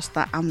पनि प्रश्न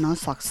आउन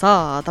सक्छ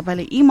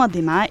तपाईँले यी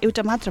मध्येमा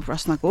एउटा मात्र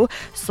प्रश्नको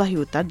सही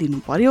उत्तर दिनु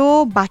पर्यो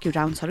बाँकी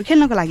राउन्ड्सहरू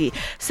खेल्नको लागि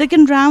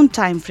सेकेन्ड राउन्ड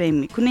टाइम फ्रेम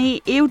कुनै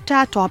एउटा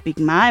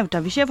टपिकमा एउटा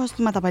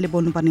विषयवस्तुमा तपाईँले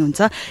बोल्नुपर्ने हुन्छ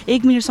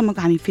 1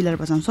 मिनटसम्मको हामी फिलर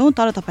बजाउँछौँ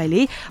तर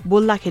तपाईँले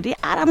बोल्दाखेरि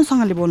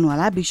आरामसँगले बोल्नु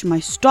होला बिचमा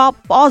स्टप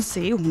पज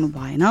चाहिँ हुनु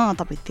भएन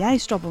तपाईँ त्यहाँ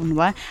स्टप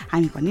हुनुभयो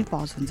हामी पनि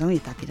पज हुन्छौँ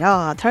यतातिर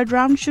थर्ड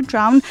राउन्ड सुट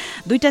राउन्ड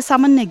दुईवटा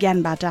सामान्य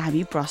ज्ञानबाट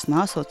हामी प्रश्न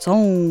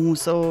सोध्छौँ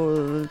सो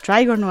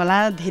ट्राई गर्नु होला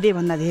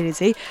धेरैभन्दा धेरै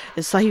चाहिँ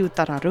सही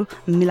उत्तरहरू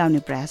मिलाउने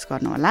प्रयास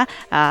गर्नु होला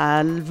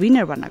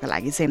विनर बन्नको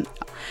लागि चाहिँ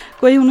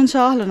कोही हुनुहुन्छ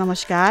हेलो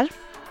नमस्कार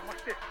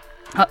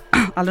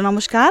हेलो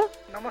नमस्कार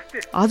नमस्ते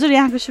हजुर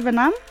यहाँको शुभ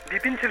नाम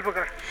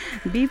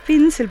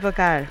विपिन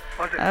शिल्पकार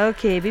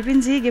ओके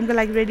विपिनजी गेमको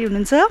लागि रेडी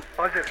हुनुहुन्छ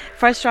हजुर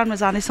फर्स्ट राउन्डमा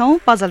जानेछौँ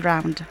पजल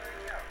राउन्ड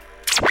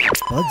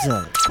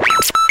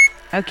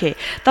ओके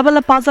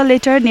तपाईँलाई पजल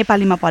लेटर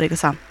नेपालीमा परेको छ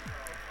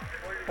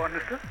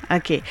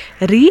ओके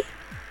री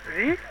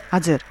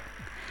हजुर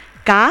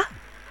का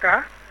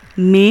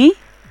मे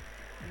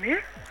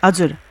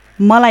हजुर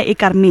मलाई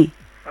एकार मे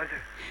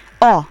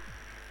अ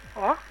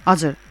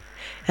हजुर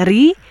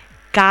री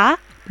का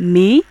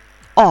मे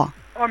अ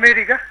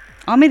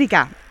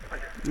अमेरिका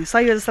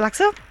सही हो जस्तो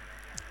लाग्छ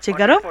चेक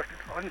गरौँ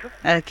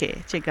ओके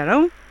चेक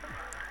गरौँ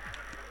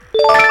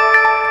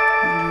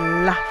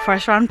ल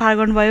फर्स्ट राउन्ड पार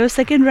गर्नुभयो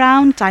second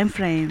round time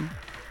frame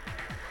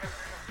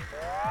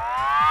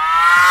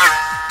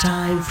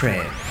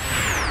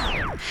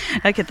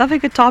okay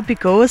तपाईँको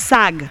टपिक हो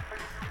साग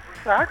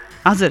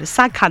हजुर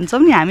साग खान्छौँ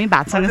नि हामी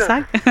भातसँग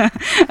साग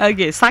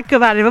ओके सागको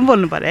बारेमा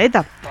बोल्नु पर्यो है त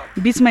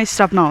बिचमा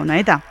स्टप नहुनु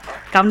है त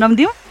काउन्टडाउन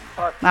दिउँ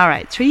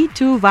अलराइट 3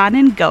 2 1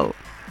 एन्ड गो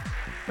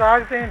साग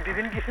चाहिँ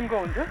विभिन्न किसिमको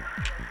हुन्छ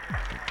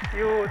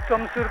यो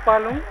चम्सुर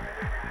पालुङ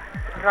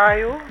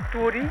रायो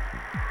तोरी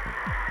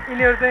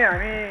यिनीहरू चाहिँ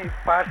हामी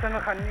भातसँग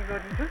खाने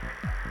गरिन्छ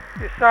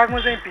यो सागमा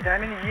चाहिँ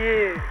भिटामिन ए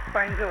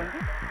पाइन्छ भन्छ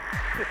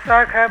यो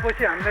साग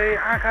खाएपछि हामीलाई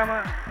आँखामा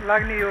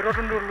लाग्ने यो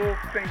रटुन्डो रोग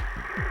चाहिँ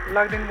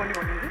लाग्दैन पनि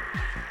भनिन्छ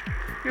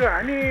यो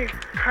हामी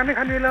खाने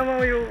बेलामा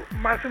यो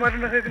मासु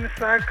नखाइकन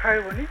साग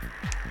खायो भने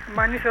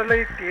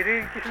मानिसहरूलाई धेरै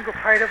किसिमको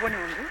फाइदा पनि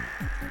हुन्छ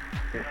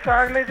यो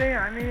सागलाई चाहिँ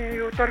हामी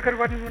यो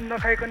तरकारीबाट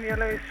नखाइकन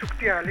यसलाई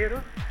सुक्टी हालेर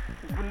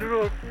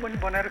गुन्द्रुक पनि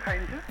बनाएर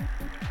खाइन्छ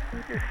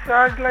यो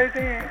सागलाई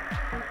चाहिँ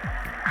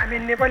हामी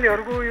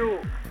नेपालीहरूको यो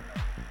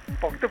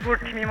भक्तपुर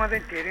ठिमीमा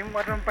चाहिँ धेरै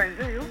मात्रामा पाइन्छ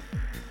यो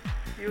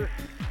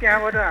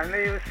त्यहाँबाट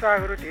हामीलाई यो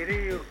सागहरू धेरै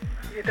यो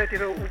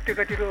यतातिर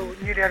उपत्यकातिर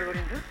निर्यात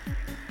गरिन्छ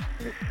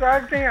यो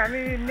साग चाहिँ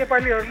हामी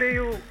नेपालीहरूले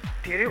यो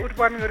धेरै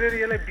उत्पादन गरेर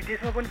यसलाई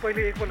विदेशमा पनि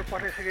पहिले एकपल्ट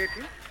पठाइसकेको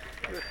थियो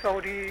यो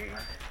साउदी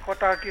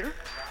कतारतिर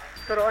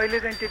तर अहिले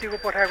चाहिँ त्यतिको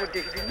पठाएको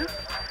देखिँदैन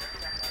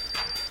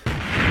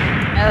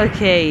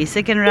ओके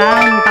सेकेन्ड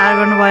राउन्ड पार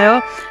गर्नुभयो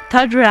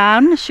third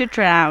round shoot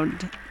round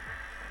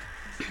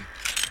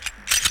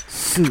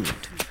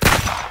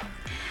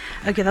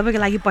okay तपाईँको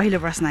लागि पहिलो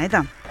प्रश्न है त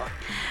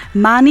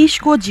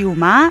मानिसको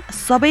जिउमा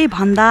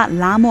सबैभन्दा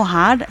लामो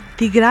हाड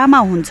तिघ्रामा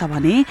हुन्छ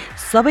भने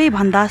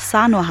सबैभन्दा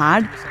सानो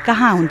हाड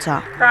कहाँ हुन्छ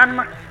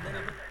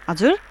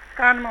हजुर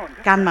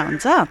कानमा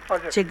हुन्छ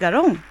चेक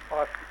गरौँ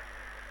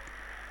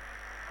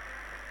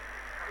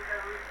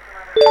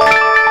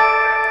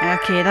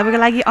ओके तपाईँको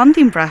लागि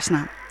अन्तिम प्रश्न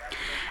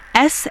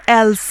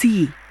एसएलसी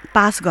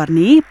पास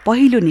गर्ने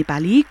पहिलो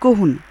नेपाली को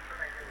हुन्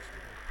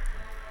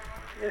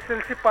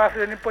एसएलसी पास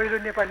गर्ने पहिलो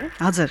नेपाली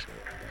हजुर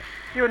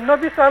यो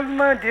 90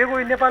 सालमा दिएको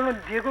नेपालमा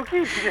दिएको कि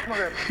विदेशमा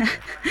गएर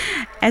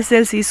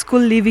SLC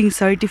school living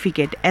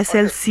certificate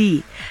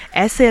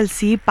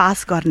SLC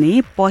pass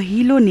गर्ने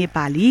पहिलो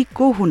नेपाली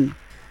को हुन्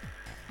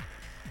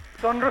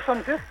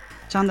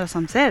चन्द्र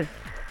शमशेर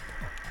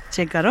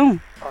चेक गरौँ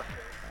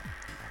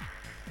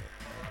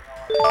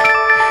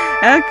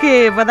ओके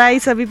बधाई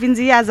छ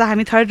विपिनजी आज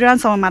हामी थर्ड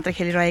राउन्डसम्म मात्र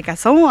खेलिरहेका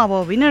छौँ अब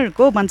विनर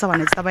को बन्छ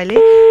भने चाहिँ तपाईँले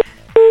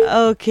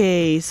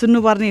ओके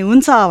सुन्नुपर्ने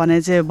हुन्छ भने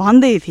चाहिँ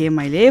भन्दै थिएँ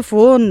मैले,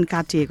 फोन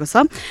काटिएको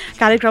छ।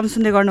 कार्यक्रम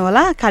सुन्दै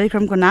गर्नुहोला,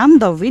 कार्यक्रमको नाम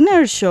द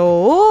विनर शो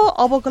हो।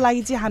 अबको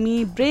लागि चाहिँ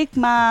हामी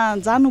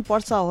ब्रेकमा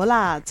जानुपर्छ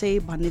होला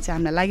चाहिँ भन्ने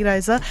चाहिँ हामीलाई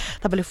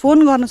लागिरहेछ। तपाईँले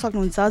फोन गर्न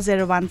सक्नुहुन्छ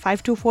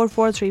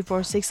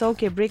 0152443446।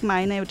 ओके ब्रेकमा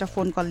आएन, एउटा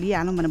फोन कल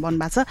लिइहालौँ भनेर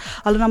भन्नुभएको छ।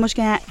 हेलो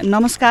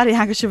नमस्कार,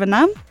 यहाँको शुभ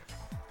नाम?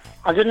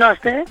 हजुर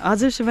नमस्ते।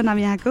 हजुर शुभ नाम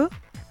यहाँको?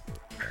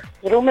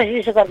 रमेश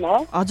विश्वकर्मा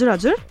हो। हजुर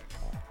हजुर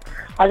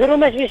हजुर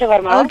रमेश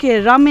विश्वकर्मा। ओके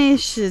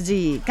रमेश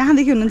जी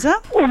कहाँदेखि हुनुहुन्छ?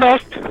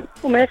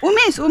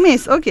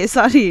 उमेश ओके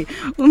सरी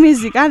उमेश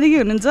जी कहाँदेखि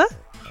हुनुहुन्छ?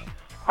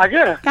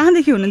 हजुर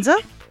कहाँदेखि हुनुहुन्छ?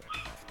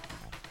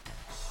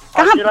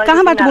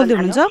 कहाँबाट बोल्दै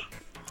हुनुहुन्छ?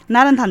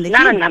 नारायण थानदेखि।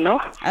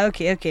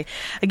 ओके ओके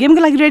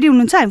गेमको लागि रेडी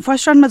हुनुहुन्छ? हामी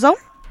फर्स्ट राउन्डमा जाउँ।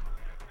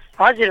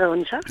 हजुर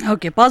हुन्छ।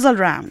 Okay puzzle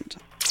round.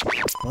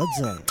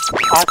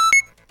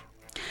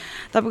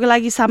 तपाईँको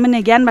लागि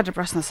सामान्य ज्ञानबाट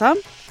प्रश्न छ।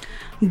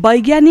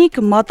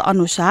 वैज्ञानिक मत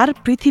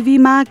अनुसार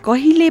पृथ्वीमा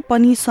कहिले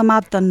पनि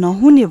समाप्त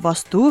नहुने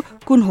वस्तु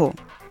कुन हो?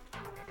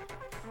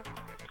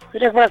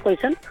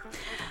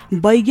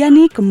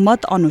 वैज्ञानिक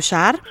मत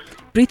अनुसार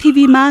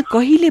पृथ्वीमा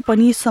कहिले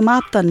पनि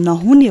समाप्त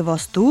नहुने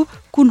वस्तु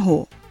कुन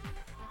हो?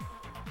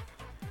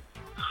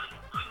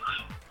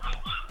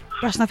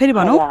 प्रश्न फेरि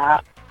भनौँ।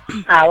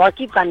 हावा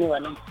कि पानी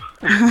भनौँ।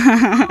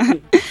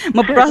 म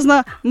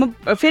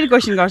फेरि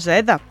क्वेसन गर्छु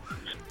है त।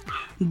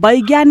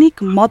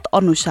 वैज्ञानिक मत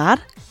अनुसार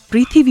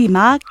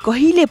पृथ्वीमा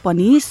कहिले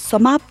पनि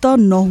समाप्त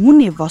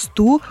नहुने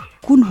वस्तु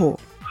कुन हो?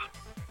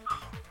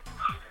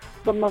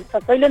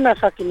 कहिले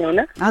नसकिने हो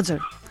न? हजुर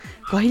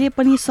कहिले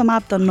पनि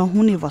समाप्त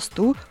नहुने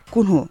वस्तु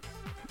कुन हो?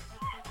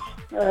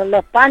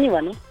 ल पानी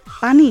भनौँ।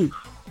 पानी?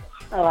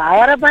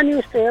 हावा र पानी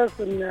उस्तै हो,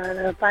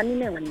 पानी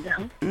नै भन्छ।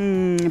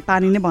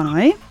 पानी नै भनौँ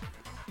है।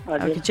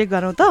 ओके चेक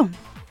गरौँ त।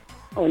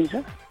 हुन्छ।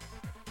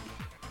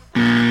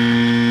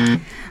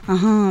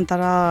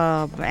 तर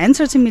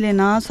एन्सर चाहिँ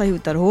मिलेन। सही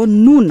उत्तर हो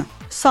नुन,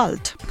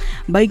 सल्ट।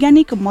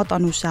 वैज्ञानिक मत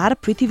अनुसार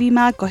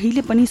पृथ्वीमा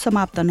कहिले पनि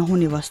समाप्त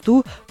नहुने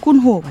वस्तु कुन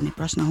हो भन्ने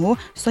प्रश्न हो।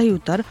 सही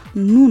उत्तर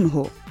नुन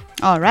हो।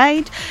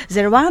 अलराइट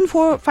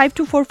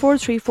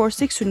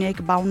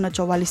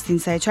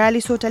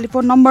 01452434360152444346 हो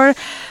टेलिफोन नम्बर।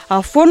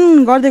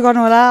 फोन गर्दै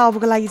गर्नुहोला।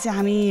 अबको लागि चाहिँ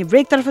हामी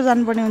ब्रेकतर्फ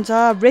जानुपर्ने हुन्छ।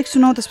 ब्रेक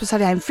सुनौँ, त्यस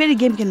पछाडि हामी फेरि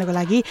गेम खेल्नको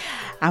लागि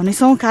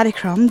आउनेछौँ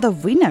कार्यक्रम द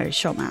विनर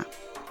शोमा।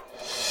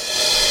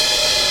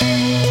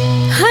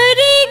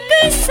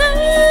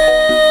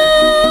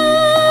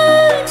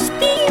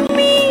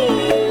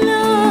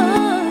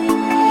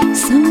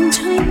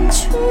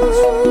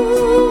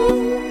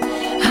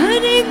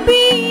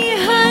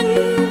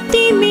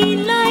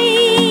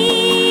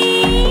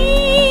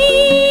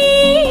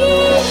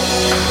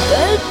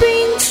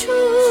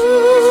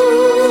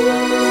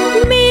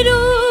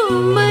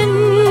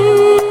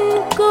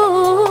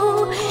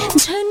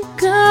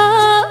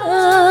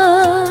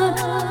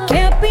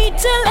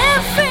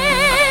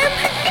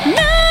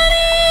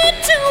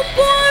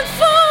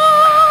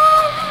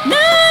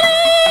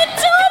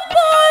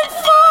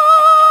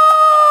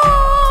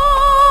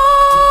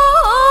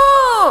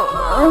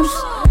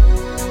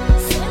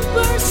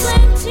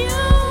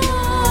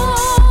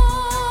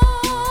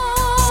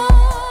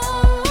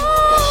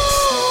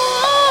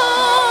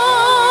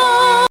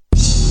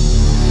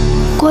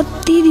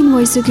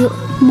 भइसक्यो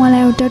मलाई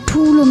एउटा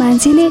ठुलो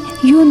मान्छेले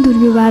यौन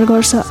दुर्व्यवहार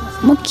गर्छ।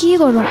 म के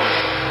गरौँ?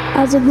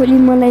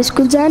 आजभोलि मलाई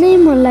स्कुल जानै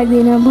मन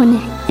लाग्दैन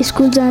भने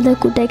स्कुल जाँदा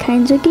कुटाइ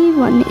खाइन्छ कि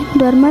भन्ने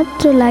डर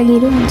मात्र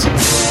लागिरहन्छ।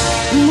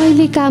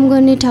 मैले काम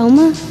गर्ने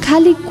ठाउँमा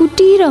खालि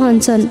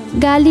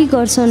कुटिरहन्छन्, गाली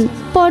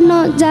गर्छन्,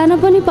 पढ्न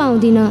जान पनि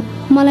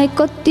पाउँदिनँ। मलाई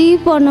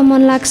कति पढ्न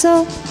मन लाग्छ,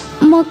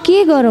 म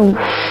के गरौँ?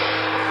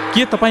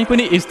 के तपाईँ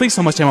पनि यस्तै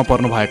समस्यामा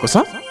पर्नु भएको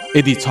छ?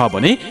 यदि छ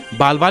भने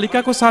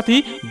बालबालिकाको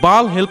साथी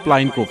बाल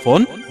हेल्पलाइनको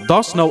फोन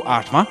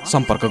 1098मा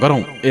सम्पर्क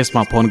गरौँ।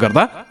 यसमा फोन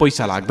गर्दा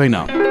पैसा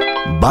लाग्दैन।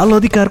 बाल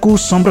अधिकारको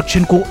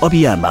संरक्षणको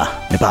अभियानमा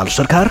नेपाल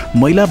सरकार,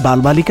 महिला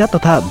बालबालिका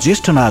तथा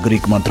ज्येष्ठ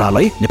नागरिक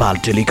मन्त्रालय, नेपाल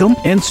टेलिकम,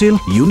 एनसेल,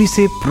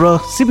 युनिसेफ र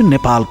सिभिल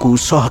नेपालको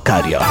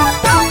सहकार्य।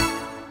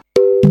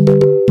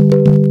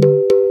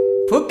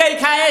 फुकै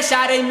खाए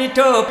साह्रै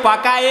मिठो,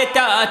 पकाए त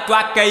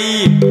ट्वाक्कै।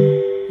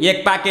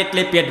 एक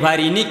पाकेटले पेट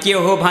भरि नि के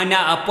हो भन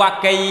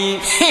प्वाक्कै।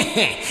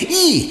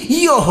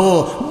 यो हो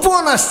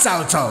बोनस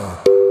चाउचाउ।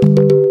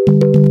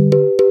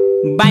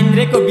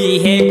 बान्द्रेको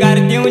बिहे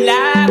गर्दिउँला,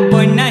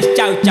 बोनस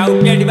चाउचाउ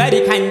पेट भरि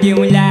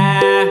खान्दिउँला।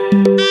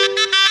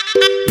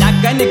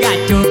 लगन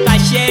गाँठो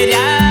कसेर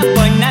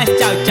बोनस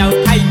चाउचाउ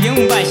खाइदिउँ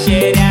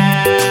बसेर।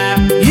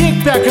 एक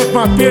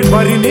प्याकेटमा पेट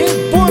भरिने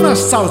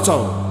बोनस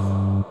चाउचाउ।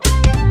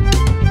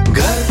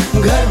 घर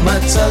घरमा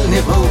चल्ने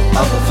भो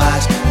अब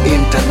फास्ट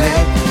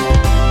इन्टरनेट।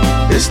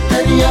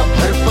 स्तरीय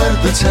भर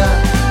पर्दछ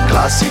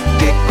classic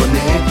टेकको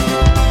net.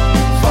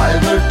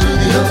 Fibre to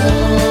the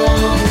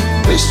home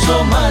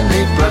विश्वमा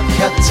नै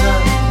प्रख्यात छ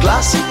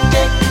classic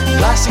take.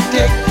 Classic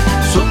take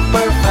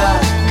super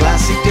fast.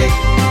 Classic take,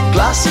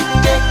 classic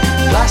take,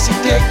 classic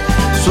take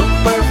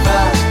super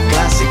fast.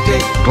 Classic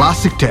take,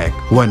 classic take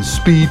when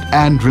speed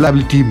and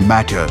reliability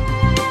matter.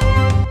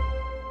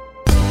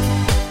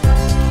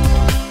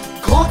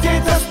 खोजे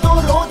जस्तो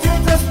रोजे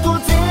जस्तो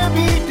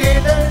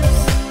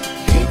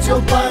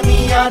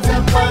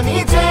पनि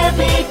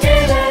JB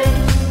tailor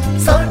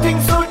shirting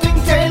shooting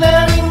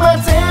टेलरिङमा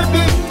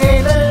JB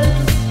tailor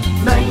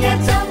नयाँ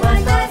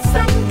जमाना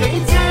सँगै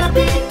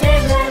जेबी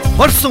टेलर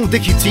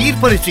वर्षौंदेखि चिर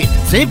परिचित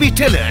जेबी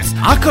टेलर्स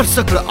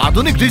आकर्षक र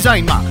आधुनिक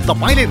डिजाइनमा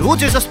तपाईले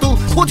रोजे जस्तो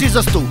खोजे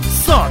जस्तो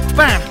सर्ट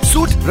प्यान्ट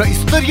सुट र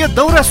स्तरीय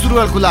दौरा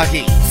सुरुवालको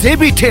लागि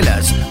JB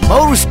tailors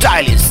more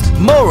stylish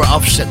more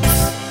options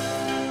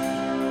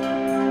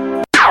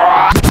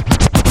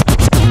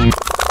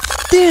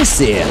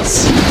This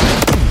is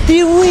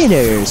the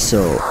Winner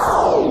Show.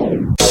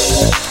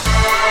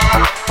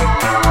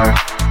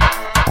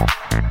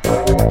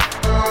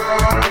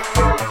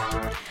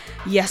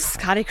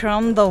 यस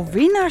कार्यक्रम द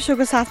विनर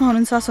शोको साथमा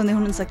हुनुहुन्छ सुन्दै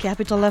हुनुहुन्छ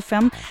क्यापिटल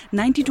एफएम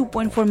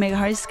 92.4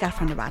 मेगाहर्ज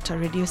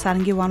काठमाडौँबाट रेडियो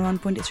सारङ्गी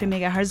 11.3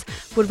 मेगाहर्ज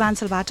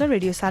पूर्वाञ्चलबाट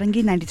रेडियो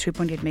सारङ्गी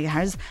 93.8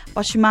 मेगाहर्ज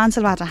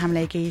पश्चिमाञ्चलबाट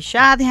हामीलाई केही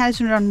साथ यहाँ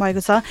सुनिरहनु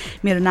भएको छ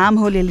मेरो नाम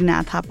हो लेलिना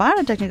थापा र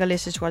टेक्निकल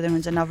एसिस्ट गर्दै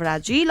हुनुहुन्छ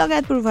नवराजी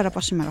लगायत पूर्व र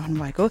पश्चिममा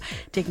रहनुभएको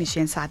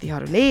टेक्निसियन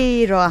साथीहरूले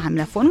र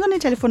हामीलाई फोन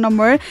गर्ने टेलिफोन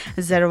नम्बर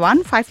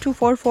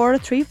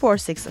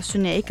 0152443460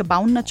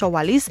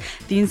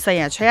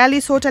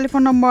 015244 हो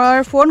टेलिफोन नम्बर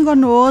फोन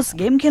गर्नुहोस्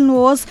गेम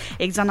खेल्नुहोस्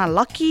एकजना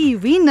लकी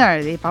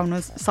विनरले पाउन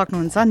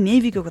सक्नुहुन्छ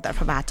नेभिको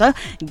तर्फबाट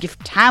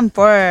गिफ्ट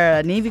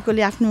ह्याम्पर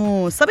नेभिकोले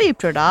आफ्नो सबै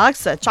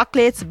प्रोडक्ट्स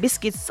चकलेट्स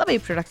बिस्किट सबै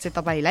प्रोडक्ट चाहिँ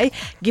तपाईँलाई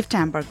गिफ्ट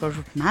ह्याम्परको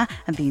रूपमा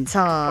दिन्छ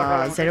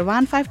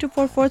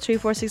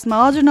 0152443460 मा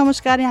हजुर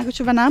नमस्कार यहाँको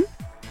शुभ नाम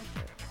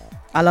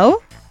हेलो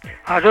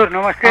हजुर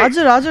नमस्ते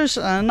हजुर हजुर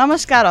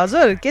नमस्कार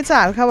हजुर के छ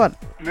हाल खबर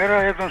मेरो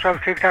एकदम सब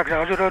ठिकठाक छ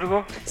हजुरहरूको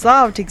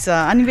सब ठिक छ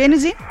अनि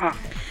बेनुजी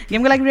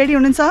गेमको लागि रेडी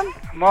हुनुहुन्छ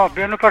म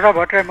बेनुप्रसाद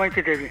भट्टराई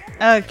मैती देवी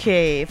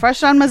ओके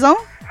फर्स्ट राउन्डमा जाउँ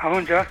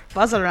हुन्छ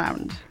पजल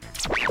राउन्ड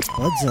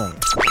पजल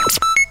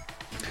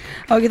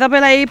ओके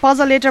तपाईँलाई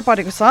पजल लेटर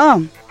परेको छ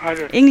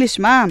हजुर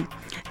इङ्ग्लिसमा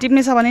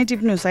टिप्ने छ भने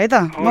टिप्नुहोस् है त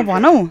म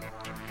भनौँ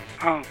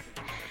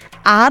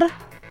are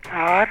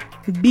R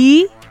B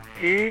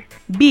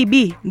be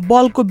be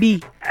बलको बी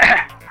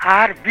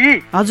आर बी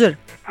हजुर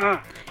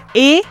ए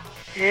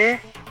ए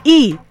ई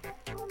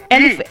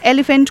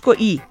एलिफेन्टको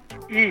ई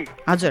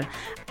हजुर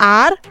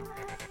आर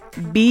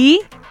बी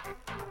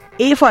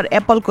ए फर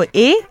एप्पलको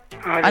ए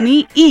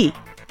अनि ई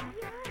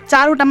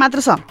चारवटा मात्र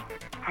छ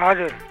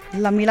हजुर ल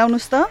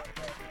मिलाउनुहोस् त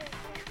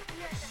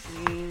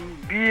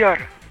बियर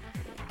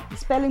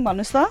स्पेलिङ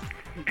भन्नुहोस् त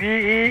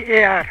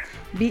बिइएआर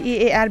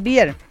बिइएआर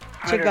बियर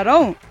चेक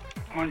गरौँ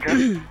हुन्छ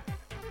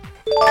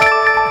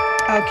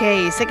okay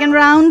second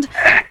round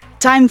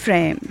time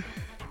frame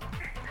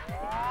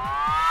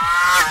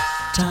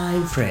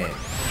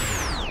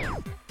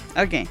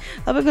okay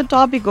तपाईँको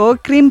टपिक हो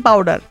क्रिम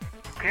पाउडर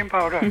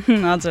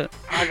हजुर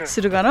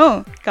सुरु गरौँ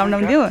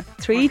काउन्टडाउन दिऊ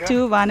 3 2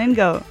 1 एन्ड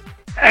गो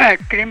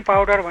क्रिम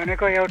पाउडर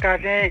भनेको एउटा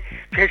चाहिँ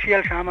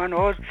फेसियल सामान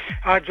हो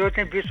जो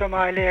चाहिँ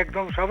विश्वमा अहिले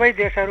एकदम सबै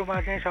देशहरूमा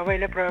चाहिँ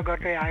सबैले प्रयोग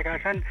गर्दै आएका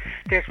छन्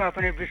त्यसमा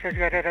पनि विशेष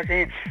गरेर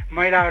चाहिँ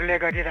महिलाहरूले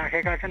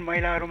गरिराखेका छन्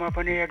महिलाहरूमा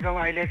पनि एकदम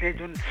अहिले चाहिँ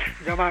जुन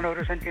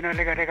जवानहरू छन्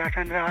तिनीहरूले गरेका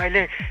छन् र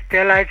अहिले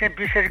त्यसलाई चाहिँ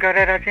विशेष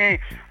गरेर चाहिँ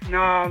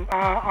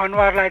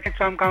अनुहारलाई चाहिँ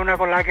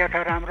चम्काउनको लागि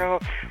अथवा राम्रो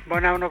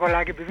बनाउनको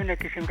लागि विभिन्न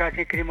किसिमका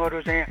चाहिँ क्रिमहरू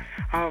चाहिँ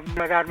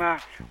बजारमा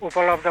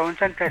उपलब्ध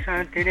हुन्छन्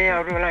त्यसमा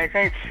तिनीहरूलाई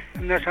चाहिँ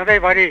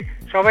सधैँभरि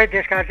सबै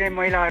देशका चाहिँ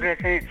महिलाहरूले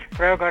चाहिँ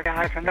प्रयोग गर्दै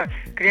आएछन् र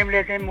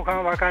क्रिमले चाहिँ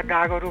मुखमा भएका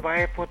दागहरू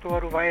भए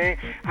पोतोहरू भए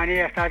अनि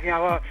यस्ता चाहिँ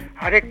अब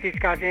हरेक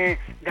चिजका चाहिँ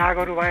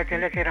दागहरू भए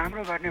त्यसले चाहिँ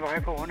राम्रो गर्ने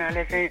भएको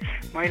हुनाले चाहिँ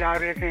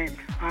महिलाहरूले चाहिँ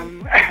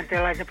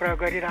त्यसलाई चाहिँ प्रयोग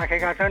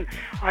गरिराखेका छन्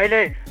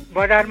अहिले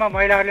बजारमा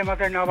महिलाहरूले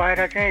मात्रै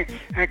नभएर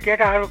चाहिँ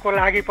केटाहरूको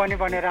लागि पनि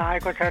बनेर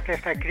आएको छ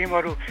त्यस्ता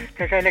क्रिमहरू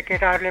त्यसैले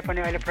केटाहरूले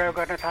पनि अहिले प्रयोग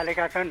गर्न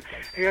थालेका छन्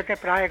यो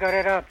चाहिँ प्राय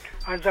गरेर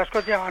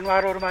जसको चाहिँ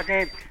अनुहारहरूमा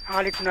चाहिँ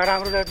अलिक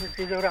नराम्रो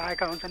चिजहरू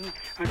आएका हुन्छन्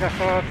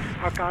जस्तो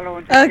कालो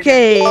हुन्छ ओके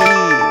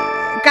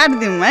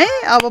काटिदिउँ है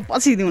अब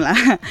पछि दिउँला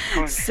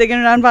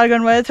सेकेन्ड राउन्ड पार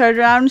गर्नुभयो थर्ड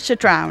राउन्ड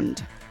सेट राउन्ड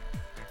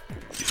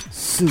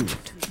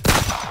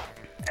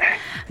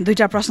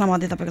दुईटा प्रश्न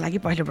मध्ये तपाईँको लागि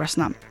पहिलो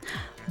प्रश्न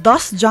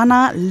 10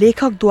 जना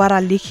लेखकद्वारा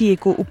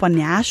लेखिएको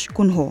उपन्यास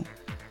कुन हो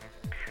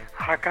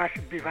आकाश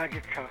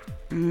विभाजित छ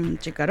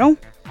चेक गरौँ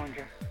हुन्छ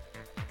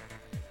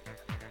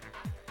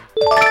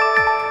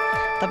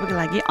तपाईँको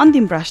लागि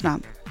अन्तिम प्रश्न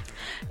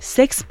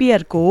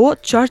शेक्सपियरको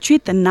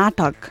चर्चित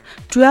नाटक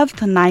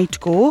 12th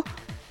नाइटको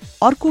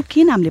अर्को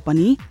के नामले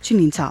पनि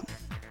चिनिन्छ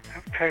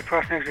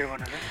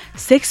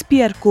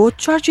शेक्सपियरको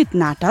चर्चित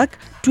नाटक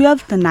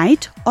 12th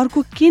नाइट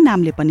अर्को के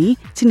नामले पनि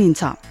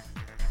चिनिन्छ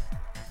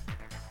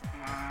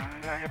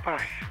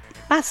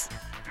पास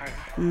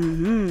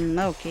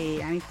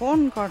ओके हामी फोन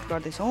कट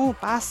गर्दैछौँ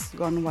पास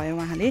गर्नुभयो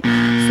उहाँले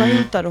सही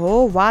उत्तर हो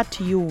वाट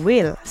यु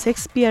विल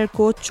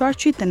शेक्सपियरको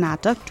चर्चित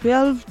नाटक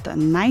 12th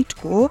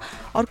नाइटको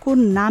अर्को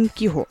नाम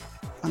के हो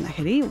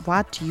भन्दाखेरि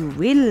वाट यु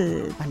विल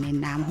भन्ने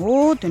नाम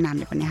हो त्यो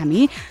नामले पनि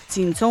हामी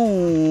चिन्छौँ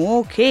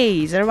ओके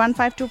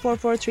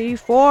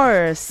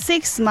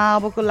 0152443460 मा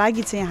अबको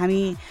लागि चाहिँ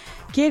हामी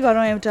के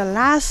गरौँ एउटा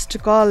लास्ट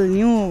कल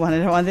न्यू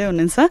भनेर भन्दै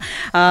हुनुहुन्छ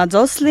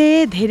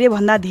जसले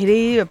धेरैभन्दा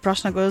धेरै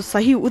प्रश्नको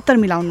सही उत्तर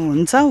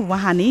मिलाउनुहुन्छ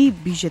उहाँ नै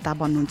विजेता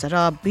बन्नुहुन्छ र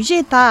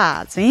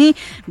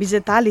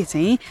विजेताले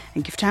चाहिँ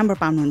गिफ्ट ह्याम्पर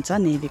पाउनुहुन्छ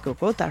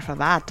नेभिको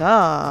तर्फबाट।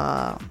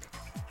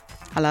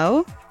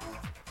 हेलो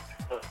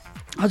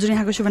हजुर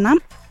यहाँको शुभ नाम?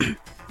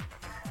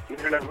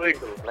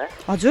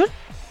 हजुर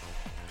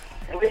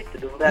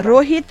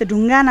रोहित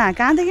ढुङ्गाना।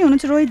 कहाँदेखि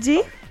हुनुहुन्छ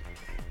रोहितजी?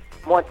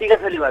 म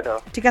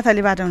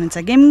टिकाथलीबाट हुनुहुन्छ।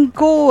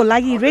 गेमको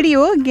लागि रेडी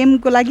हो?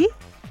 गेमको लागि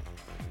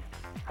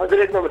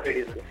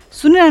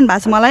सुनिरहनु भएको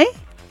छ मलाई?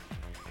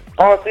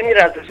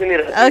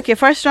 ओके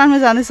फर्स्ट राउन्डमा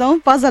जाँदैछौँ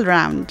पजल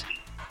राउन्ड।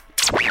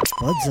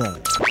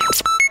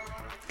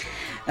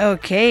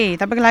 ओके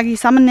तपाईँको लागि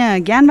सामान्य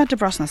ज्ञानबाट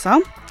प्रश्न छ।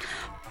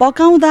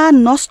 पकाउँदा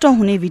नष्ट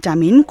हुने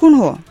भिटामिन कुन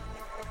हो?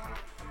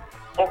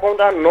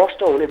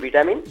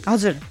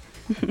 हजुर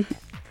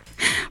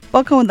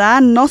पकाउँदा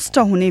नष्ट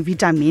हुने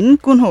भिटामिन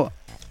कुन हो?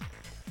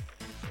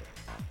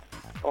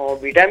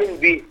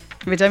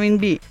 Vitamin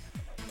be.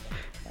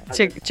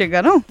 चेक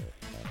गरौँ?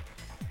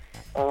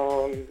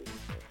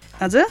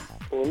 हजुर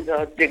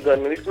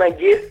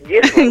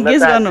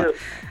गेस गर्नु।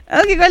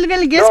 ओके कहिले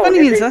कहिले गेस पनि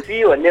मिल्छ।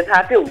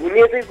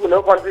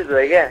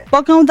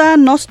 पकाउँदा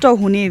नष्ट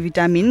हुने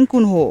भिटामिन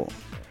कुन हो?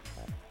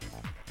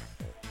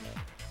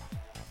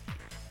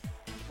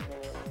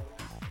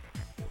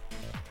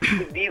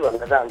 बी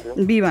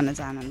भन्न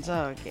चाहनुहुन्छ?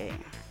 ओके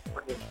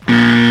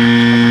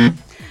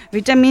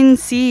भिटामिन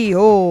सी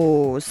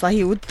हो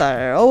सही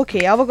उत्तर। ओके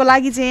अबको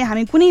लागि चाहिँ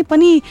हामी कुनै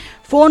पनि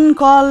फोन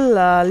कल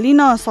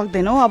लिन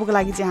सक्दैनौँ। अबको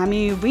लागि चाहिँ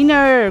हामी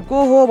विनर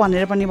को हो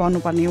भनेर पनि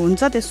भन्नुपर्ने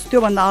हुन्छ।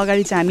 त्योभन्दा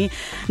अगाडि चाहिँ हामी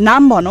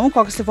नाम भनौँ।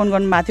 कसले फोन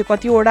गर्नुभएको थियो,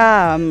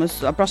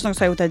 कतिवटा प्रश्नको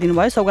सही उत्तर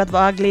दिनुभयो? सौगात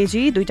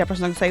बाग्लेजी 2टा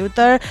प्रश्नको सही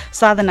उत्तर,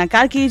 साधना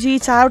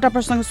कार्कीजी 4वटा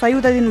प्रश्नको सही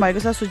उत्तर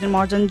दिनुभएको छ, सुजन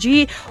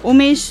महर्जनजी,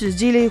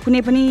 उमेशजीले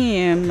कुनै पनि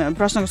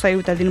प्रश्नको सही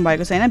उत्तर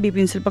दिनुभएको छैन,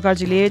 विपिन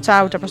शिल्पकरजीले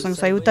 4वटा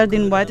प्रश्नको सही उत्तर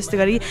दिनुभयो, त्यस्तै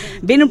गरी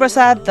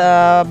बेनुप्रसाद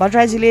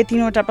भट्टराईजीले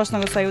 3वटा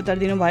प्रश्नको सही उत्तर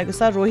दिनुभएको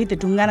छ, रोहित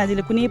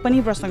ढुङ्गानाजीले कुनै पनि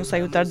प्रश्नको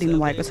सही उत्तर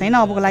दिनुभएको छैन।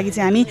 अबको लागि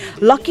चाहिँ हामी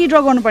लकी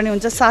ड्र गर्नुपर्ने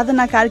हुन्छ।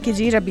 साधना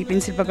कार्कीजी र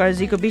विपिन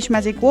शिल्पकरजीको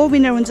बिचमा चाहिँ को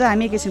विनर हुन्छ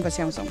हामी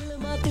एकैछिनपछि आउँछौँ।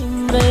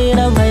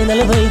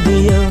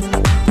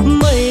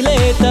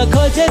 मैले त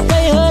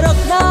खोजेकै हो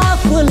रोक्न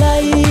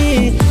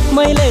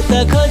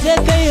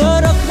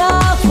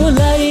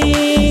फुलाई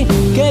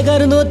के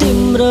गर्नु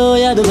तिम्रो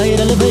याद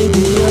भइरल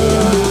भइदियो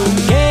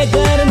के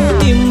गर्नु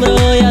तिम्रो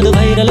याद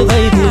भइरल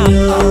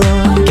भइदियो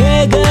के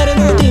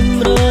गर्नु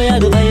तिम्रो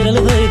याद भइरल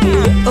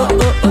भइदियो ओ ओ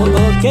ओ ओ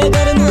के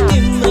गर्नु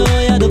तिम्रो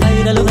याद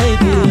भइरल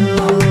भइदियो।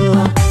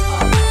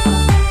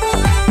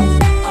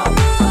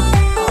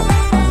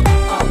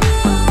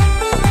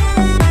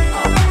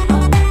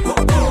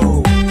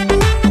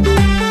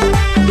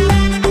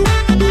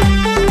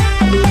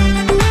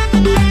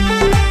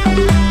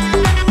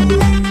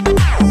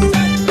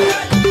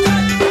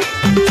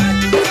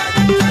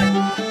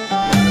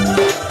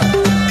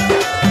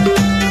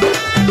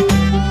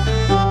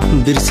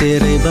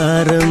 बिर्सेरै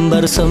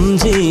बारम्बार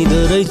सम्झिँदो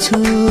रहेछु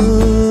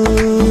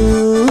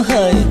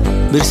हाय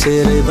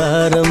बिर्सेरै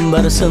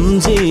बारम्बार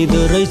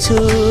सम्झिँदो रहेछु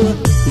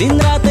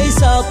दिनरातै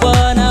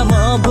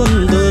सपनामा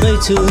बुन्दो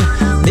रहेछु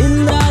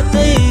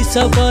दिनरातै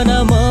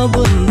सपनामा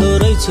बुन्दो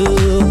रहेछु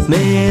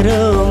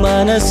मेरो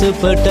मानस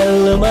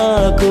पटलमा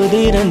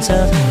कुदिरहन्छ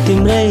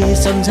तिम्रै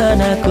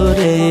सम्झनाको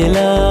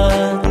रेला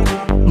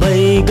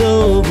भइगो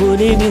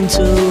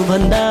भुलिदिन्छु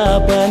भन्दा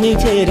पनि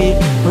फेरि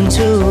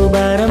हुन्छु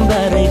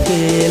बारम्बारै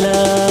फेला।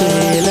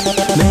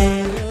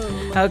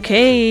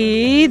 ओके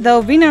द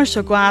विनर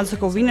सोको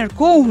आजको विनर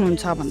को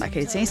हुनुहुन्छ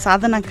भन्दाखेरि चाहिँ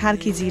साधना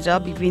कार्कीजी र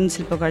विपिन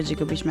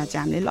शिल्पकरजीको बिचमा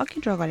चाहिँ हामीले लकी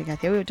ड्र गरेका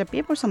थियौँ। एउटा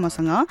पेपर छ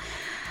मसँग,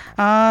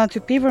 त्यो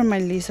पेपर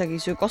मैले लिइसकेको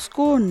छु।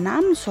 कसको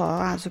नाम छ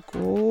आजको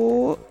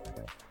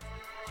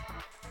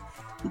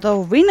द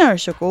विनर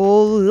सोको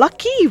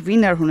लकी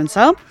विनर हुनुहुन्छ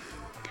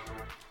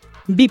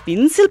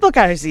विपिन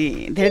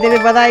शिल्पकरजी। धेरै धेरै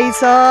बधाई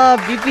छ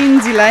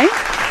विपिनजीलाई।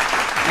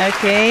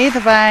 ओके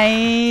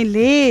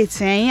तपाईँले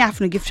चाहिँ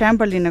आफ्नो गिफ्ट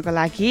ह्याम्पर लिनको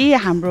लागि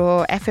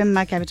हाम्रो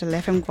एफएममा क्यापिटल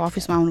एफएमको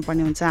अफिसमा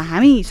आउनुपर्ने हुन्छ।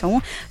 हामी छौँ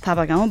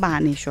थापागाउँ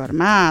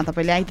बानेश्वरमा।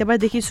 तपाईँले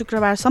आइतबारदेखि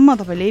शुक्रबारसम्म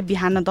तपाईँले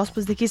बिहान 10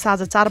 बजीदेखि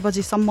साँझ 4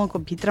 बजीसम्मको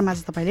भित्रमा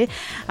चाहिँ तपाईँले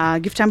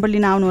गिफ्ट ह्याम्पर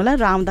लिन आउनुहोला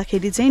र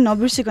आउँदाखेरि चाहिँ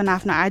नबिर्सिकन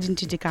आफ्नो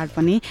आइडेन्टिटी कार्ड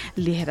पनि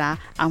लिएर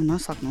आउन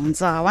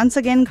सक्नुहुन्छ। वान्स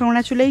अगेन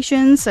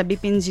कङ्ग्रेचुलेसन्स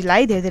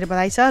विपिनजीलाई, धेरै धेरै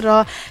बधाई छ।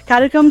 र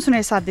कार्यक्रम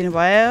सुनेर साथ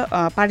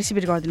दिनुभयो,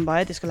 पार्टिसिपेट गरिदिनु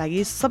भयो, त्यसको लागि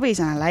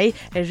सबैजनालाई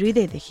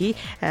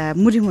हृदयदेखि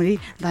मुरी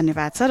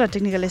धन्यवाद छ। र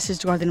टेक्निकल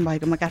एसिस्ट गरिदिनु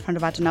भएकोमा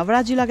काठमाडौँबाट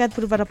नवराजी लगायत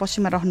पूर्व र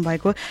पश्चिममा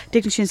रहनुभएको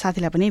टेक्निसियन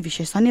साथीलाई पनि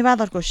विशेष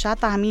धन्यवाद। अर्को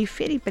साता हामी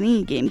फेरि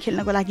पनि गेम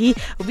खेल्नको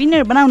लागि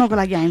विनर बनाउनको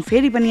लागि हामी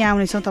फेरि पनि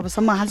आउनेछौँ।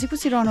 तबसम्म हाँसी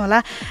खुसी रहनुहोला,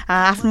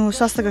 आफ्नो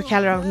स्वास्थ्यको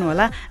ख्याल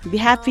राख्नुहोला। Be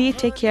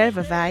happy, take care,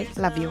 by by,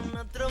 love you.